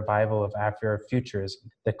influential revival of Afrofuturism,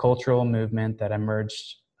 the cultural movement that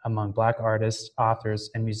emerged among Black artists, authors,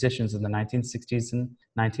 and musicians in the 1960s and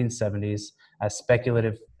 1970s as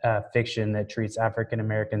speculative fiction that treats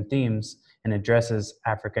African-American themes and addresses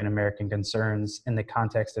African-American concerns in the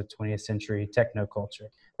context of 20th century technoculture.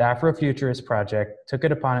 The Afrofuturist Project took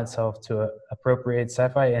it upon itself to appropriate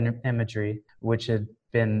sci-fi imagery, which had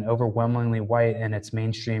been overwhelmingly white in its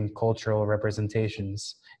mainstream cultural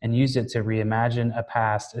representations, and used it to reimagine a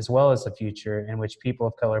past as well as a future in which people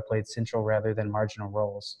of color played central rather than marginal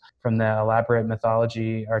roles. From the elaborate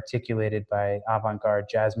mythology articulated by avant-garde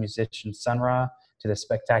jazz musician Sun Ra to the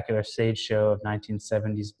spectacular stage show of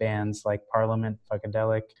 1970s bands like Parliament,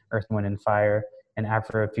 Funkadelic, Earth, Wind and Fire, and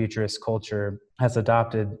Afrofuturist culture has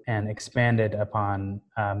adopted and expanded upon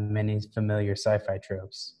many familiar sci-fi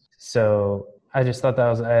tropes. So I just thought that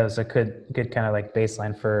was a good kind of like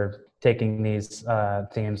baseline for taking these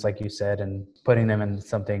themes, like you said, and putting them in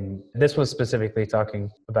something. This was specifically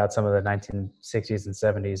talking about some of the 1960s and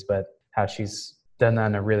 70s, but how she's done that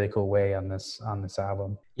in a really cool way on this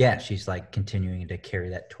album. Yeah, she's like continuing to carry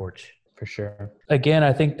that torch. For sure. Again,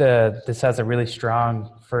 I think this has a really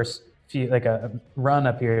strong first few, like a run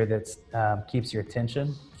up here that keeps your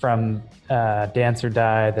attention. From Dance or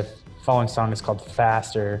Die, the following song is called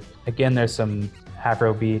Faster. Again, there's some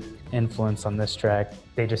Afrobeat influence on this track.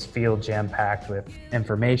 They just feel jam-packed with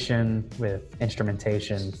information, with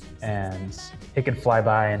instrumentation, and it can fly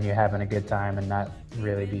by and you're having a good time and not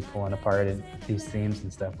really be pulling apart in these themes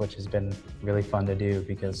and stuff, which has been really fun to do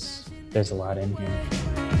because there's a lot in here.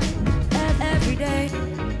 Every day,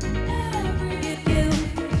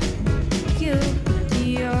 you're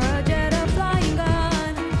a jet of flying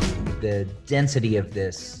gun. The density of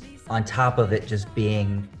this, on top of it just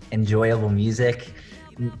being enjoyable music,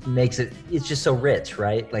 makes it's just so rich,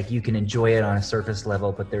 right? Like you can enjoy it on a surface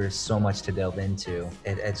level, but there's so much to delve into.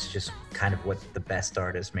 It's just kind of what the best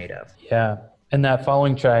art is made of. Yeah. And that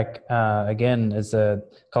following track, again, is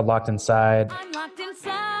called Locked Inside. I'm locked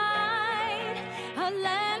inside a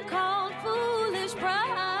land called foolish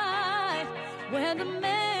pride, where the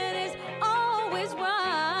man is always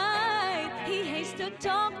right. He hates to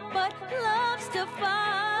talk but loves to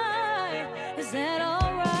fight. Is that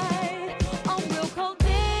alright? On real cold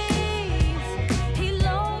days, he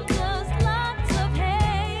loans us lots of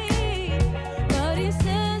hate, but he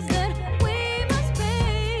says that we must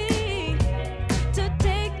pay to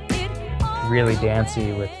take it all. Really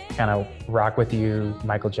dancey with kind of rock with you,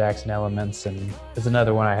 Michael Jackson elements. And there's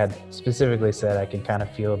another one I had specifically said I can kind of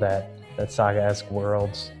feel that saga-esque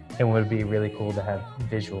world. It would be really cool to have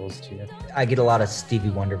visuals too. I get a lot of Stevie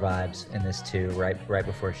Wonder vibes in this too, right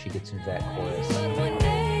before she gets into that chorus. One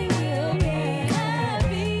day we'll be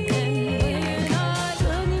happy, and we're not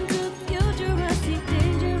looking to the future. I see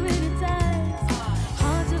danger in its eyes.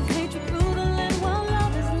 Hearts of hatred rule the land while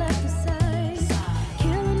love is left aside.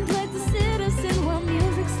 Killing plays the citizen while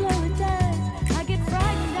music slowly dies. I get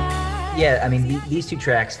frightened. Yeah, I mean, these two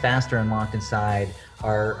tracks, Faster and Locked Inside,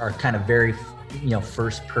 are kind of very,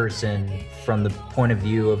 first person from the point of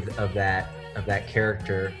view of that of that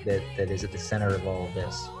character that is at the center of all of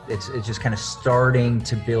this. It's just kind of starting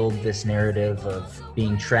to build this narrative of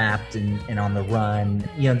being trapped and on the run.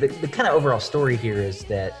 You know, the kind of overall story here is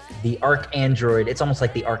that the Archandroid, it's almost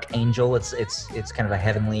like the Archangel. It's kind of a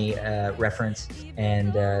heavenly reference.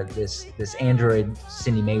 And this android,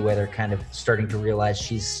 Cindy Mayweather, kind of starting to realize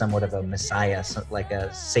she's somewhat of a messiah, like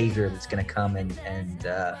a savior that's going to come and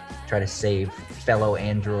try to save fellow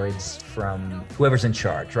androids from whoever's in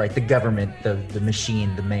charge, right? The government, the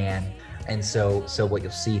machine, the man. And so what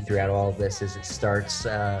you'll see throughout all of this is it starts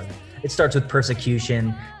with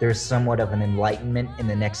persecution. There's somewhat of an enlightenment in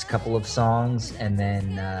the next couple of songs, and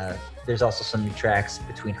then there's also some new tracks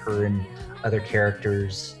between her and other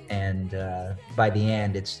characters. And by the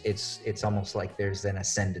end, it's almost like there's an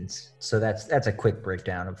ascendance. So that's a quick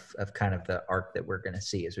breakdown of kind of the arc that we're going to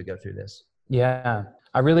see as we go through this. Yeah,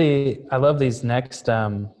 I love these next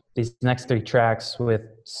 3 tracks with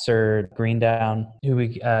Sir Greendown, who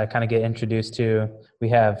we kind of get introduced to. We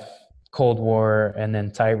have Cold War and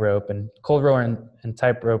then Tightrope. And Cold War and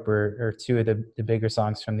Tightrope are 2 of the bigger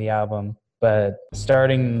songs from the album. But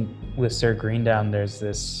starting with Sir Greendown, there's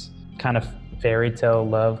this kind of fairy tale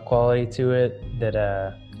love quality to it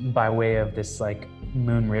that by way of this like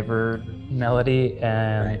Moon River melody.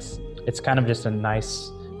 And Right. It's kind of just a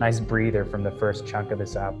nice breather from the first chunk of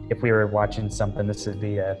this album. If we were watching something, this would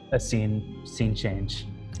be a scene change.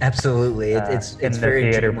 Absolutely. It's in the very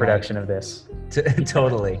theater dreamlike. production of this,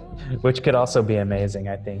 Totally. which could also be amazing,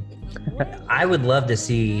 I think. I would love to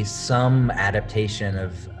see some adaptation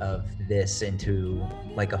of this into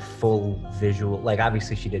like a full visual, like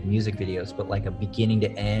obviously she did music videos, but like a beginning to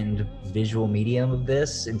end visual medium of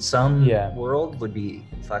this in some world would be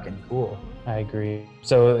fucking cool. I agree.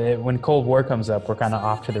 So when Cold War comes up, we're kind of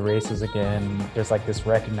off to the races again. There's like this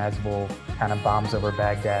recognizable kind of bombs over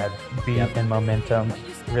Baghdad beat and momentum.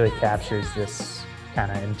 It really captures this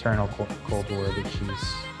kind of internal Cold War that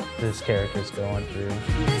this character's going through.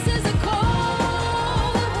 This is a cold war.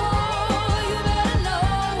 You better know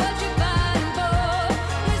what you're fighting for.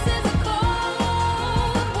 This is a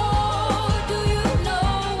cold war. Do you know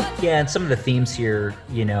what? Yeah, and some of the themes here,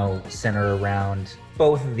 you know, center around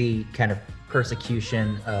both the kind of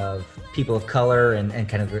persecution of people of color and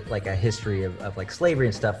kind of like a history of like slavery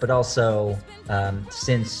and stuff, but also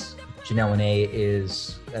since Janelle Monáe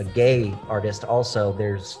is a gay artist, also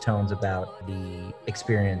there's tones about the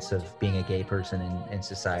experience of being a gay person in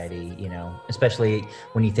society, you know, especially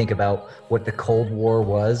when you think about what the Cold War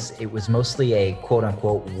was. It was mostly a quote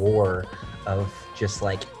unquote war of just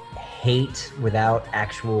like hate without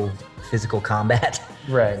actual physical combat.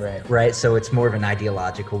 Right. So it's more of an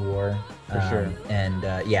ideological war. For sure. And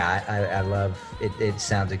I love it. It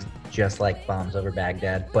sounds just like Bombs Over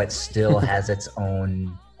Baghdad, but still has its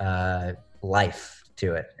own life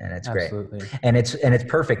to it, and it's Absolutely. great. And it's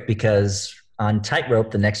perfect because on Tightrope,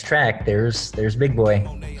 the next track, there's Big Boy.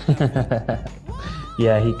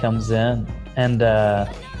 Yeah, he comes in, and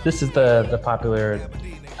this is the popular,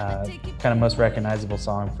 kind of most recognizable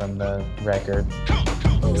song from the record.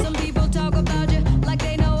 Some people talk about you like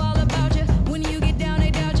they know all about you. When you get down,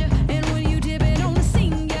 they doubt you. And when you dip it on the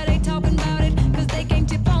scene, yeah, they talking about it. Cause they can't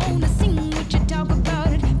tip on the scene. What you talk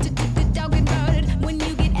about it, talking about it. When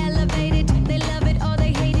you get elevated, they love it or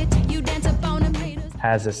they hate it. You dance up on them haters.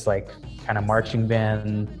 Has this like kind of marching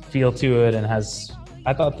band feel to it, and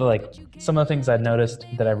I thought like some of the things I'd noticed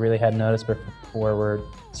that I really hadn't noticed before were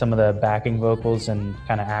some of the backing vocals and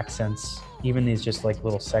kind of accents, even these just like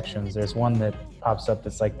little sections. There's one that pops up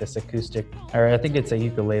that's like this acoustic, or I think it's a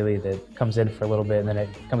ukulele that comes in for a little bit and then it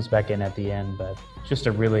comes back in at the end, but just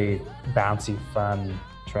a really bouncy, fun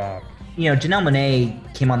track. You know, Janelle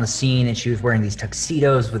Monáe came on the scene and she was wearing these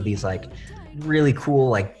tuxedos with these like really cool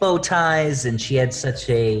like bow ties, and she had such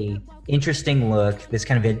a interesting look, this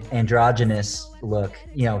kind of androgynous look.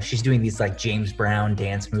 You know, she's doing these like James Brown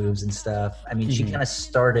dance moves and stuff. I mean, she kind of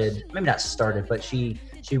started, maybe not started, but she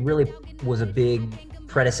really was a big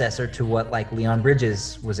predecessor to what like Leon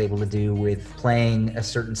Bridges was able to do with playing a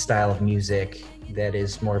certain style of music that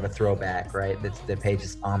is more of a throwback, right? That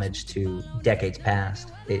pays homage to decades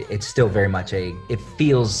past. It's still very much it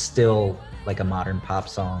feels still like a modern pop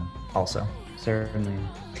song also. Certainly.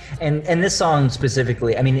 And this song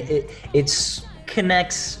specifically, I mean, it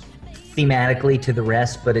connects thematically to the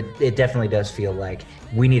rest, but it definitely does feel like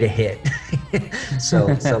we need a hit. so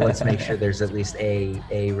let's make sure there's at least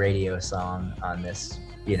a radio song on this,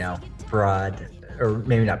 you know, broad, or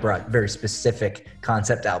maybe not broad, very specific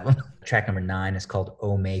concept album. Track number 9 is called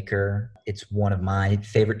O Maker. It's one of my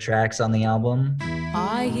favorite tracks on the album.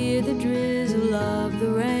 I hear the drizzle of the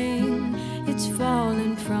rain. It's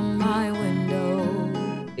falling from my window.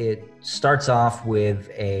 It starts off with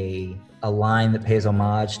a line that pays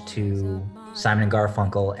homage to Simon and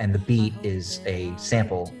Garfunkel, and the beat is a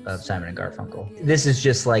sample of Simon and Garfunkel. This is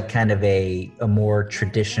just like kind of a more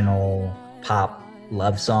traditional pop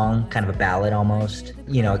love song, kind of a ballad almost.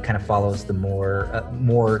 You know, it kind of follows the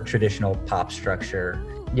more traditional pop structure.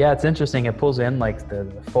 Yeah, it's interesting. It pulls in like the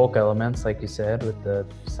folk elements, like you said, with the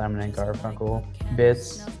Simon and Garfunkel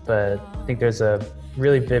bits. But I think there's a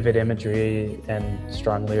really vivid imagery and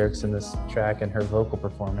strong lyrics in this track, and her vocal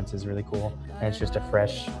performance is really cool. And it's just a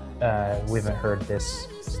fresh, we haven't heard this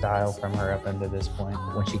style from her up until this point.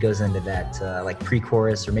 When she goes into that like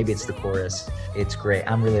pre-chorus, or maybe it's the chorus, it's great.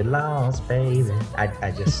 I'm really lost, baby. I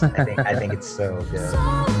think it's so good. So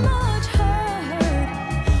much hurt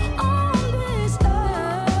on this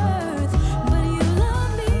earth, but you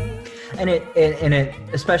love me. And it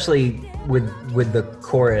especially with the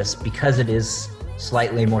chorus, because it is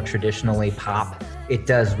slightly more traditionally pop, it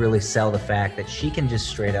does really sell the fact that she can just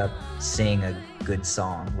straight up sing a good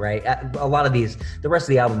song, right? A lot of these, the rest of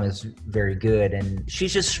the album is very good, and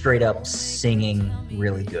she's just straight up singing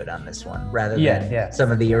really good on this one, rather than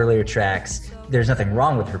some of the earlier tracks. There's nothing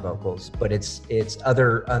wrong with her vocals, but it's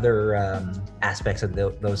other aspects of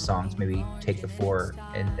those songs maybe take the floor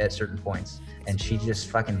at certain points, and she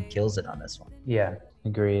just fucking kills it on this one. Yeah,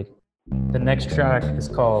 agreed. The next track is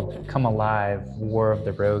called Come Alive, War of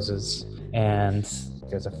the Roses, and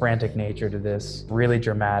there's a frantic nature to this, really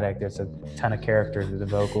dramatic. There's a ton of character to the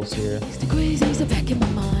vocals here. The crazies are back in my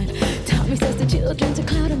mind. Tommy says the children's a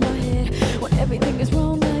cloud in my head. When everything is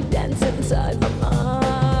wrong, I dance inside my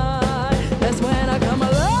mind. That's when I come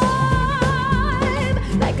alive,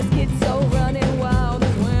 like a schizo running wild.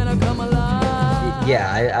 That's when I come alive.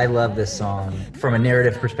 Yeah, I love this song. From a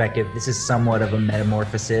narrative perspective, this is somewhat of a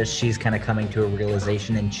metamorphosis. She's kind of coming to a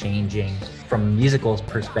realization and changing. From a musical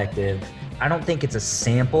perspective, I don't think it's a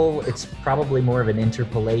sample. It's probably more of an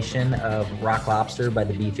interpolation of Rock Lobster by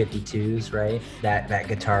the B-52s, right? That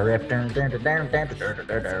guitar riff.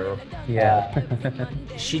 Yeah.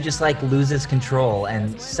 She just like loses control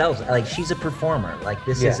and sells. Like, she's a performer. Like,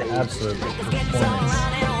 this is absolutely a performance.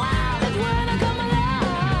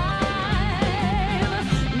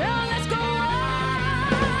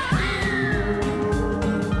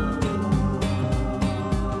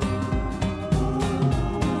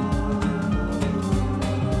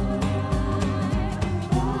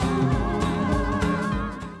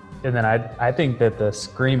 And then I think that the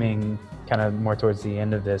screaming kind of more towards the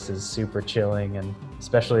end of this is super chilling, and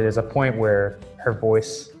especially there's a point where her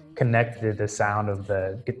voice connected to the sound of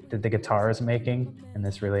the guitar is making, and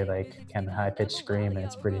this really like kind of high-pitched scream, and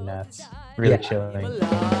it's pretty nuts. Really chilling.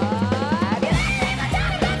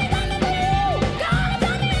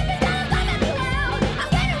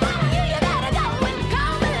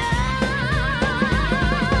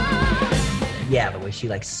 Yeah, the way she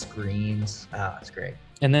like screams. Oh, it's great.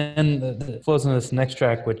 And then it flows into this next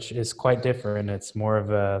track, which is quite different. It's more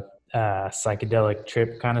of a psychedelic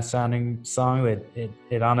trip kind of sounding song.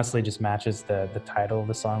 It honestly just matches the title of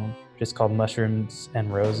the song, just called Mushrooms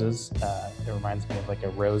and Roses. It reminds me of like a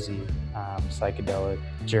rosy psychedelic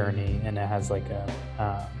journey, and it has like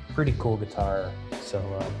a pretty cool guitar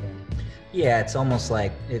solo. Yeah, it's almost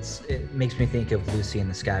like it makes me think of Lucy in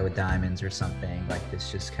the Sky with Diamonds or something. Like, this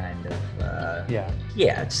just kind of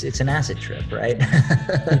it's an acid trip, right?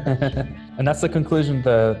 And that's the conclusion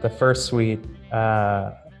of the first suite,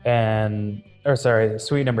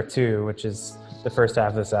 suite number 2, which is the first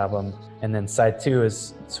half of this album, and then side 2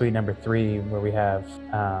 is suite number 3, where we have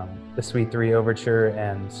the suite 3 overture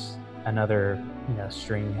and another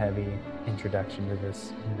string heavy introduction to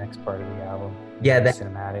this next part of the album. Yeah, that's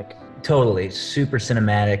cinematic. Totally, super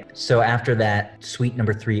cinematic. So after that suite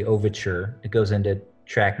number 3 overture, it goes into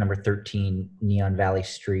track number 13, Neon Valley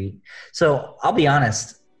Street. So I'll be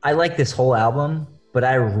honest, I like this whole album, but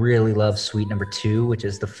I really love suite number 2, which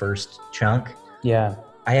is the first chunk. Yeah.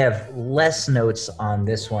 I have less notes on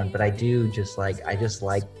this one, but I just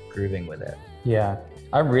like grooving with it. Yeah.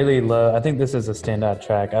 I think this is a standout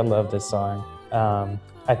track. I love this song.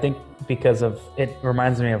 I think because of, it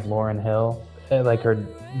reminds me of Lauryn Hill, like her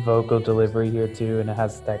vocal delivery here too, and it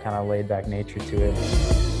has that kind of laid back nature to it.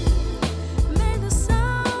 May the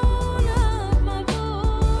sound of my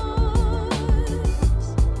voice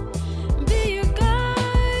be your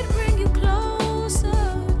guide, bring you closer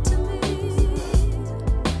to me.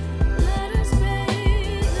 Let us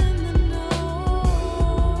bathe in the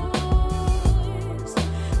noise.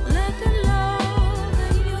 Let the love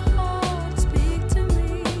in your heart speak to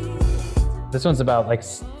me. This one's about like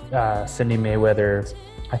Cindy Mayweather,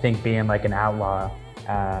 I think, being like an outlaw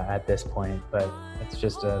at this point, but it's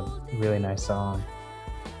just a really nice song.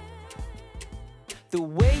 the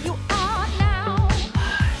way you are now.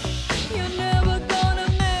 You're never gonna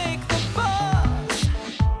make the buzz.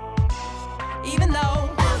 Even though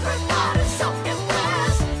everybody's so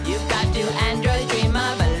impressed, you've got your Android dream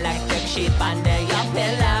of electric sheep under your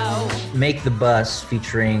pillow. Make the Bus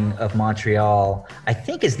featuring Of Montreal, I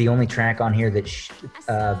think is the only track on here that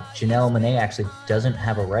Janelle Monáe actually doesn't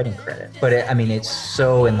have a writing credit. But it's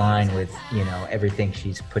so in line with, everything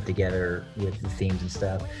she's put together with the themes and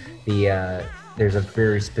stuff. There's a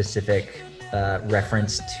very specific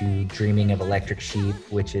reference to Dreaming of Electric Sheep,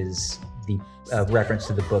 which is the reference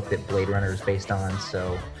to the book that Blade Runner is based on.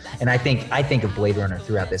 So, and I think of Blade Runner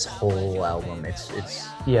throughout this whole album. It's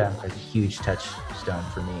a huge touchstone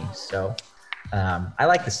for me. So I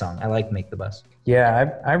like the song. I like Make the Bus.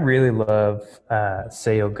 Yeah, I really love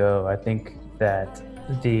Say You'll Go. I think that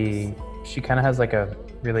she kind of has like a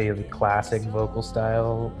really classic vocal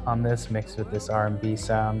style on this mixed with this R&B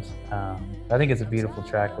sound. I think it's a beautiful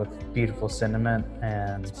track with beautiful sentiment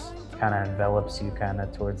and kind of envelops you kind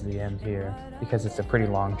of towards the end here because it's a pretty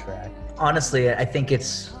long track. Honestly, I think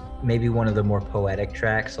it's maybe one of the more poetic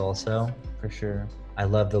tracks also. For sure. I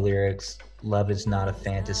love the lyrics. Love is not a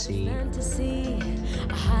fantasy. Fantasy,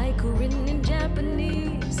 a haiku written in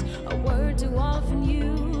Japanese, a word too often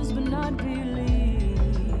used but not believed.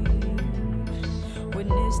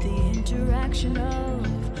 Witness the interaction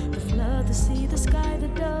of the flood, the sea, the sky, the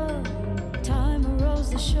dove. Time arose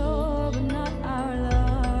the shore, but not our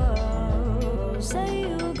love. Say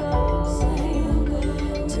you'll go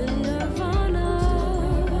to Nirvana.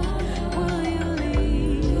 Will you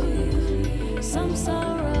leave some sorrow?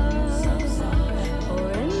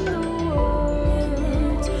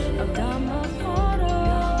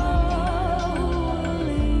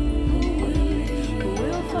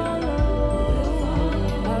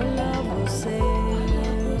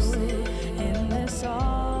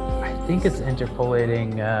 I think it's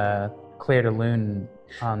interpolating Claire de Lune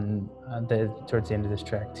on towards the end of this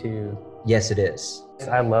track too. Yes, it is.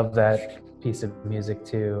 I love that piece of music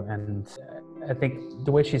too, and I think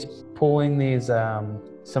the way she's pulling these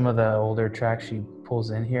some of the older tracks she pulls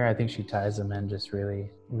in here, I think she ties them in just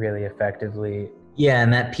really, really effectively. Yeah,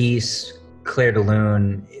 and that piece, Claire de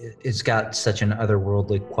Lune, it's got such an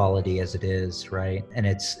otherworldly quality as it is, right? And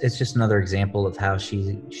it's just another example of how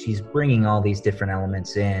she's bringing all these different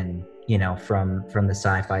elements in, from the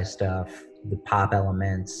sci-fi stuff, the pop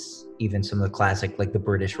elements, even some of the classic like the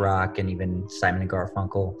British rock and even Simon and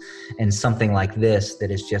Garfunkel, and something like this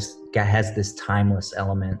that is just has this timeless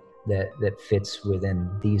element that fits within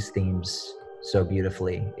these themes so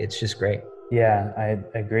beautifully. It's just great. Yeah, I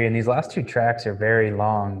agree. And these last two tracks are very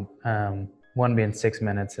long. One being 6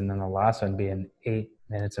 minutes, and then the last one being 8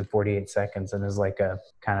 minutes and 48 seconds, and is like a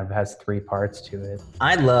kind of has 3 parts to it.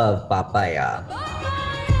 I love Papaya.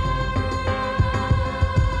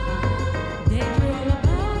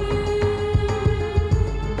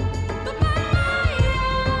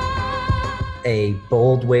 A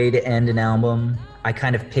bold way to end an album. I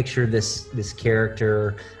kind of picture this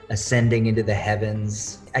character ascending into the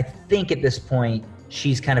heavens. I think at this point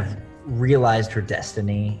she's kind of realized her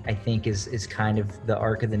destiny, I think is kind of the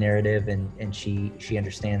arc of the narrative, and she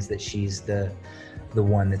understands that she's the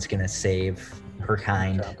one that's going to save her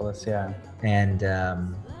kind. Metropolis, yeah. And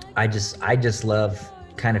I just love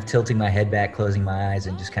kind of tilting my head back, closing my eyes,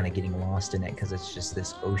 and just kind of getting lost in it because it's just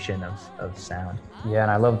this ocean of sound. Yeah,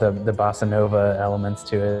 and I love the bossa nova elements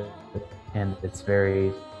to it, and it's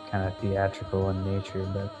very kind of theatrical in nature.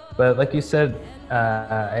 But like you said,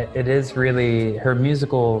 it is really, her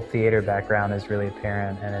musical theater background is really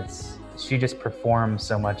apparent, and she just performs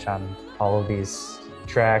so much on all of these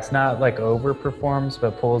tracks, not like over performs,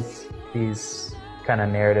 but pulls these kind of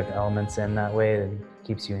narrative elements in that way and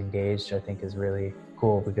keeps you engaged. I think is really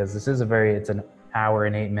cool because this is it's an hour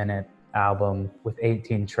and 8 minute album with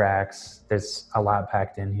 18 tracks. There's a lot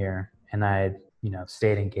packed in here, and I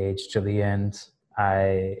stayed engaged till the end.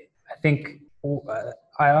 I think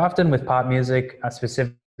I often with pop music,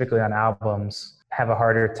 specifically on albums, have a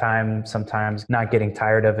harder time sometimes not getting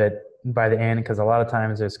tired of it by the end, because a lot of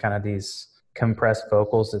times there's kind of these compressed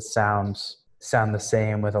vocals that sound the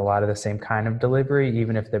same with a lot of the same kind of delivery,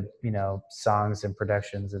 even if the songs and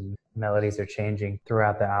productions and melodies are changing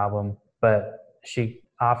throughout the album. But she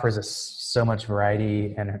offers us so much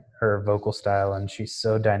variety in her vocal style, and she's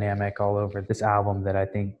so dynamic all over this album that I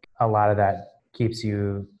think a lot of that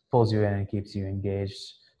pulls you in and keeps you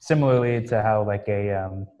engaged. Similarly to how like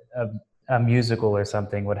a musical or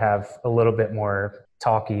something would have a little bit more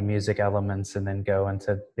talky music elements and then go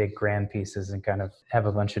into big grand pieces and kind of have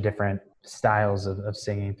a bunch of different styles of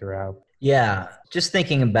singing throughout. Yeah, just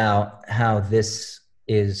thinking about how this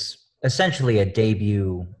is essentially a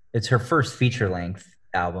debut. It's her first feature length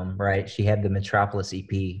album, right? She had the Metropolis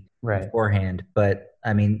EP Right. beforehand, but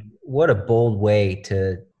I mean, what a bold way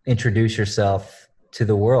to introduce yourself to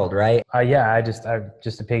the world, right? Yeah, I just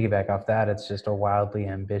to piggyback off that, it's just a wildly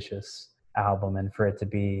ambitious album, and for it to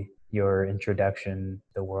be your introduction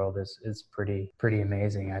to the world is pretty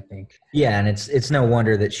amazing, I think. Yeah, and it's no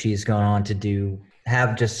wonder that she's gone on to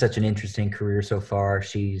have just such an interesting career so far.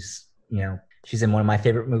 She's in one of my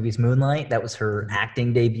favorite movies, Moonlight. That was her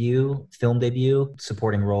acting debut, film debut,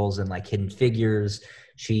 supporting roles in like Hidden Figures.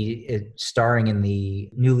 She is starring in the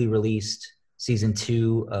newly released season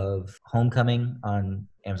 2 of Homecoming on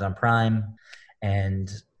Amazon Prime.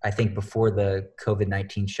 And I think before the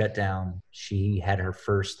COVID-19 shutdown, she had her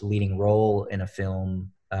first leading role in a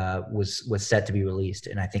film, was set to be released,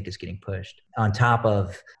 and I think is getting pushed. On top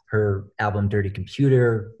of her album Dirty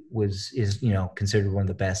Computer is considered one of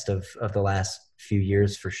the best of the last few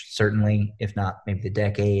years, for certainly, if not maybe the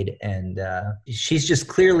decade. And she's just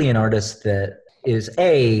clearly an artist that is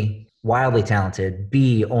A, wildly talented,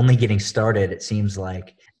 B, only getting started, it seems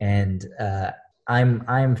like. And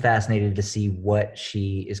I'm fascinated to see what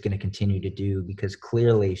she is going to continue to do, because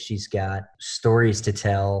clearly she's got stories to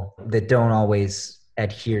tell that don't always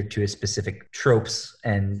adhere to a specific tropes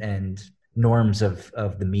and norms of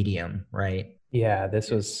the medium, right? Yeah, this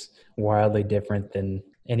was wildly different than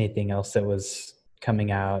anything else that was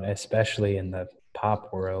coming out, especially in the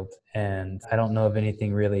pop world. And I don't know of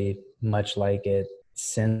anything really much like it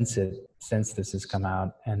since this has come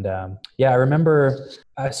out. And I remember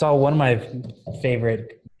I saw one of my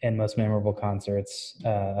favorite and most memorable concerts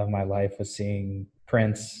of my life was seeing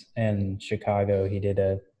Prince in Chicago. He did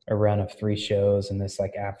a run of 3 shows in this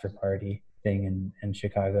like after party thing in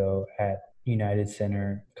Chicago at United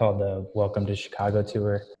Center called the Welcome to Chicago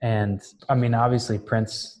tour. And I mean, obviously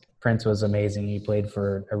Prince was amazing. He played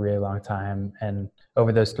for a really long time, and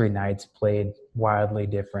over those 3 nights played wildly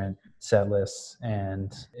different set lists,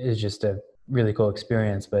 and it was just a really cool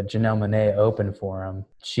experience. But Janelle Monáe opened for him.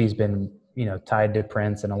 She's been, tied to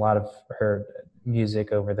Prince, and a lot of her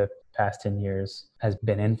music over the past 10 years has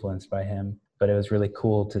been influenced by him. But it was really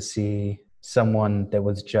cool to see someone that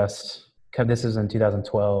was this was in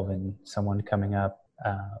 2012, and someone coming up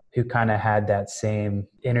who kind of had that same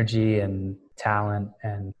energy and talent,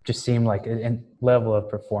 and just seemed like a level of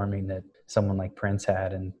performing that someone like Prince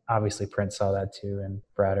had. And obviously Prince saw that too and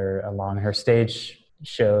brought her along. Her stage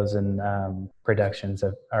shows and productions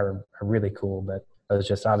are really cool, but it was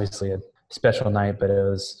just obviously a special night. But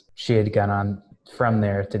she had gone on from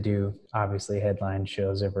there to do obviously headline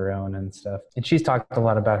shows of her own and stuff. And she's talked a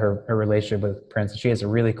lot about her relationship with Prince. She has a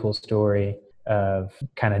really cool story of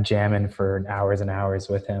kind of jamming for hours and hours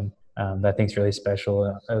with him. That I think is really special.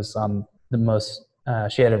 It was on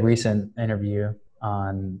she had a recent interview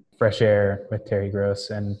on Fresh Air with Terry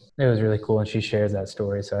Gross, and it was really cool. And she shares that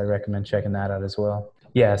story. So I recommend checking that out as well.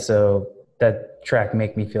 Yeah. So that track,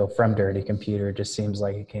 Make Me Feel, from Dirty Computer, just seems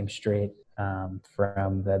like it came straight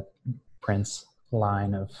from that Prince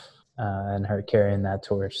line of and her carrying that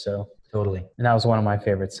torch. So Totally. And that was one of my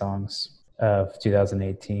favorite songs of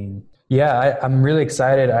 2018. Yeah, I'm really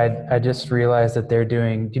excited. I just realized that they're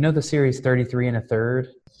doing, do you know the series 33 and a Third?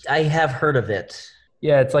 I have heard of it.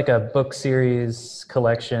 Yeah, it's like a book series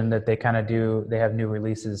collection that they kind of do. They have new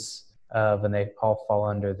releases of, and they all fall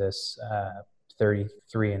under this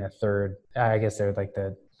 33 and a Third. I guess they're like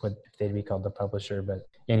what they'd be called the publisher, but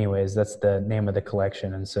anyways, that's the name of the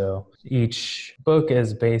collection. And so each book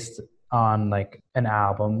is based on like an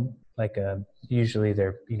album, usually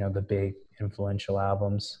they're, the big influential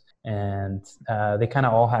albums, and they kind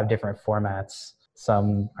of all have different formats.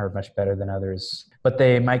 Some are much better than others, but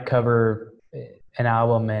they might cover an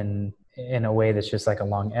album in a way that's just like a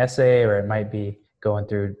long essay, or it might be going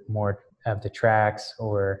through more of the tracks,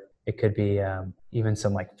 or it could be even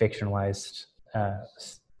some like fictionalized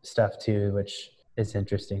stuff too, which is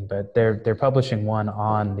interesting. But they're publishing one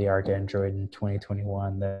on the Arc Android in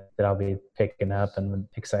 2021 that I'll be picking up and I'm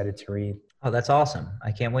excited to read. Oh, that's awesome.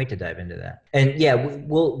 I can't wait to dive into that. And yeah,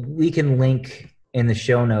 we can link in the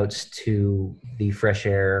show notes to the Fresh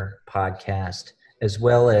Air podcast, as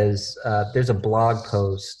well as there's a blog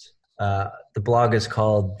post. The blog is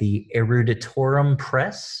called The Eruditorum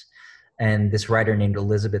Press, and this writer named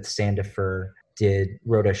Elizabeth Sandifer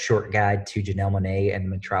wrote a short guide to Janelle Monáe and the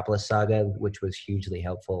Metropolis saga, which was hugely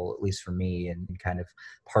helpful, at least for me, in kind of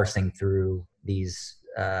parsing through these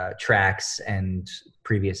tracks and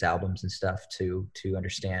previous albums and stuff to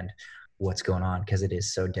understand what's going on, because it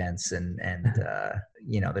is so dense and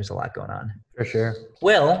there's a lot going on. For sure.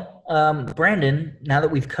 Well, Brandon, now that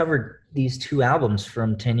we've covered these two albums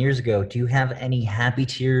from 10 years ago, do you have any happy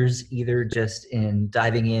tears, either just in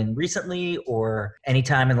diving in recently or any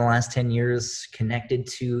time in the last 10 years connected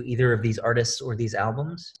to either of these artists or these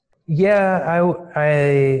albums? Yeah,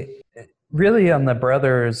 I really on the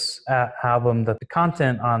Brothers album, the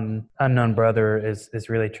content on Unknown Brother is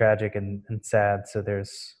really tragic and sad. So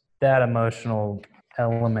there's that emotional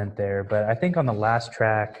element there. But I think on the last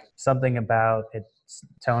track, something about its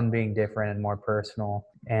tone being different and more personal,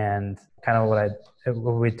 and kind of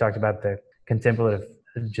what we talked about, the contemplative,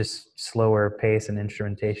 just slower pace and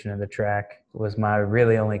instrumentation of the track, was my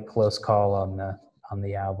really only close call on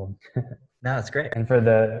the album. No, that's great. And for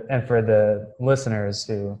the listeners,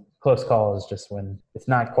 who close call is just when it's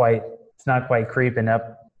not quite creeping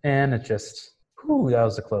up, and it just, whew, that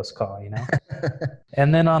was a close call, you know.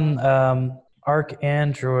 And then on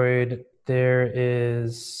ArchAndroid, there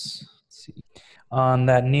is, let's see, on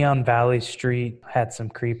that Neon Valley Street, had some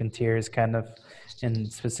creeping tears kind of in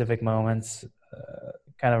specific moments,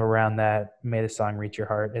 kind of around that, made the song reach your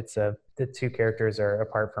heart. It's the two characters are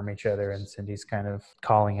apart from each other, and Cindy's kind of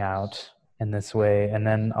calling out in this way. And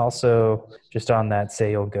then also just on that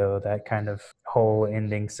Say You'll Go, that kind of whole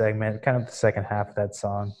ending segment, kind of the second half of that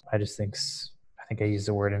song, I think I used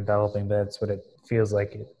the word enveloping, but that's what it feels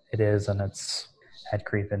like it is, and it's had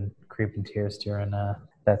creeping tears during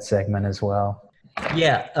that segment as well.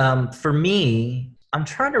 Yeah, for me, I'm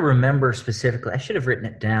trying to remember specifically. I should have written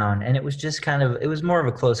it down, and it was just it was more of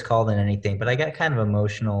a close call than anything, but I got kind of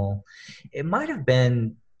emotional. It might have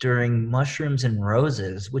been during Mushrooms and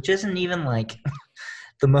Roses, which isn't even like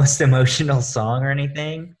the most emotional song or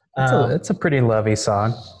anything. It's a pretty lovey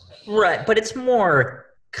song. Right, but it's more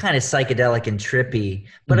kind of psychedelic and trippy.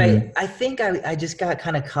 But I think I just got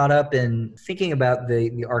kind of caught up in thinking about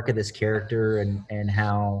the arc of this character and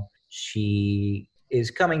how she is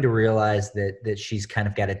coming to realize that she's kind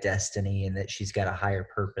of got a destiny and that she's got a higher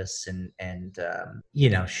purpose, and you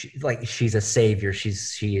know, she's a savior.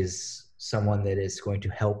 She is someone that is going to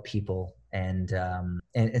help people, and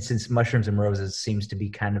since Mushrooms and Roses seems to be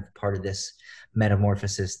kind of part of this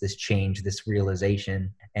metamorphosis, this change, this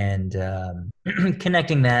realization, and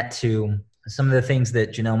connecting that to some of the things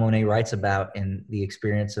that Janelle Monáe writes about in the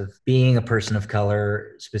experience of being a person of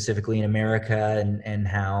color, specifically in America, and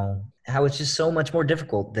how it's just so much more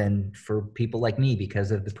difficult than for people like me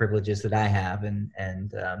because of the privileges that I have,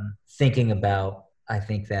 and thinking about, I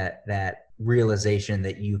think that realization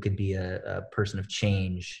that you could be a person of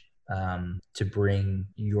change to bring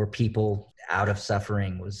your people out of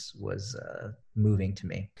suffering was moving to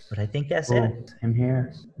me. But I think that's it. I'm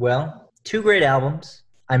here. Well, two great albums.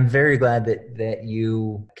 I'm very glad that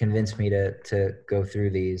you convinced me to go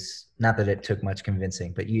through these. Not that it took much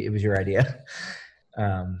convincing, but it was your idea.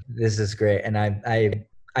 This is great, and I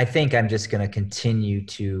think I'm just going to continue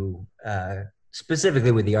to.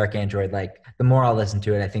 Specifically with the ArchAndroid, like the more I'll listen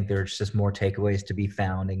to it, I think there's just more takeaways to be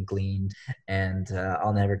found and gleaned, and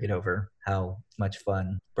I'll never get over how much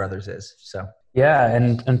fun Brothers is. So yeah,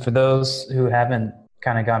 and for those who haven't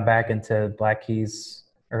kind of gone back into Black Keys'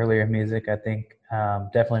 earlier music, I think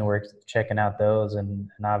definitely worth checking out those, and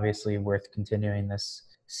obviously worth continuing this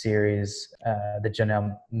series that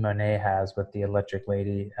Janelle Monáe has with the Electric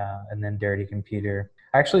Lady and then Dirty Computer.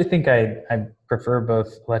 I actually think I prefer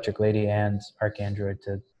both Electric Lady and ArchAndroid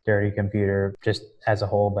to Dirty Computer just as a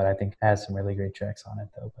whole, but I think it has some really great tracks on it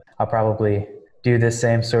though. But I'll probably do the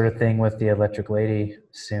same sort of thing with the Electric Lady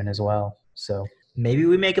soon as well. So maybe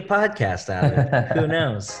we make a podcast out of it. Who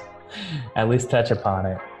knows? At least touch upon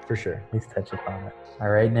it. For sure. At least touch upon it. All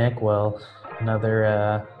right, Nick. Well,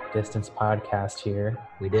 another distance podcast here.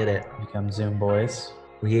 We did it. Become Zoom boys.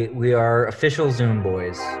 We are official Zoom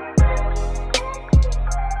boys.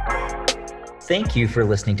 Thank you for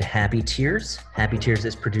listening to Happy Tears. Happy Tears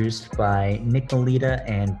is produced by Nick Melita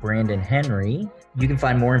and Brandon Henry. You can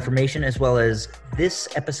find more information as well as this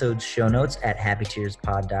episode's show notes at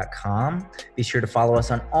happytearspod.com. Be sure to follow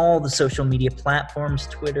us on all the social media platforms,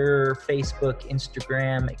 Twitter, Facebook,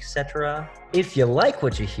 Instagram, etc. If you like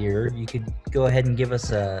what you hear, you could go ahead and give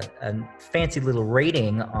us a fancy little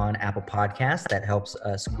rating on Apple Podcasts. That helps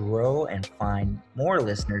us grow and find more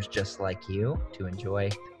listeners just like you to enjoy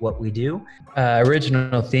what we do.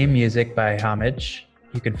 Original theme music by Homage.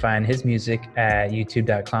 You can find his music at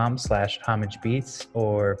youtube.com/homagebeats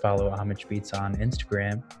or follow Homage Beats on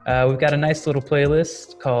Instagram. We've got a nice little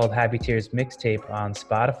playlist called Happy Tears Mixtape on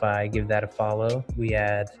Spotify. Give that a follow. We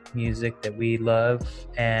add music that we love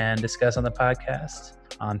and discuss on the podcast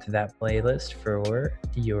onto that playlist for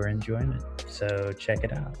your enjoyment. So check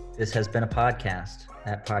it out. This has been a podcast.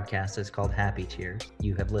 That podcast is called Happy Tears.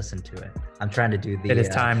 You have listened to it. I'm trying to do the... It is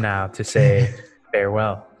time now to say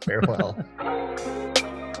Farewell. Farewell.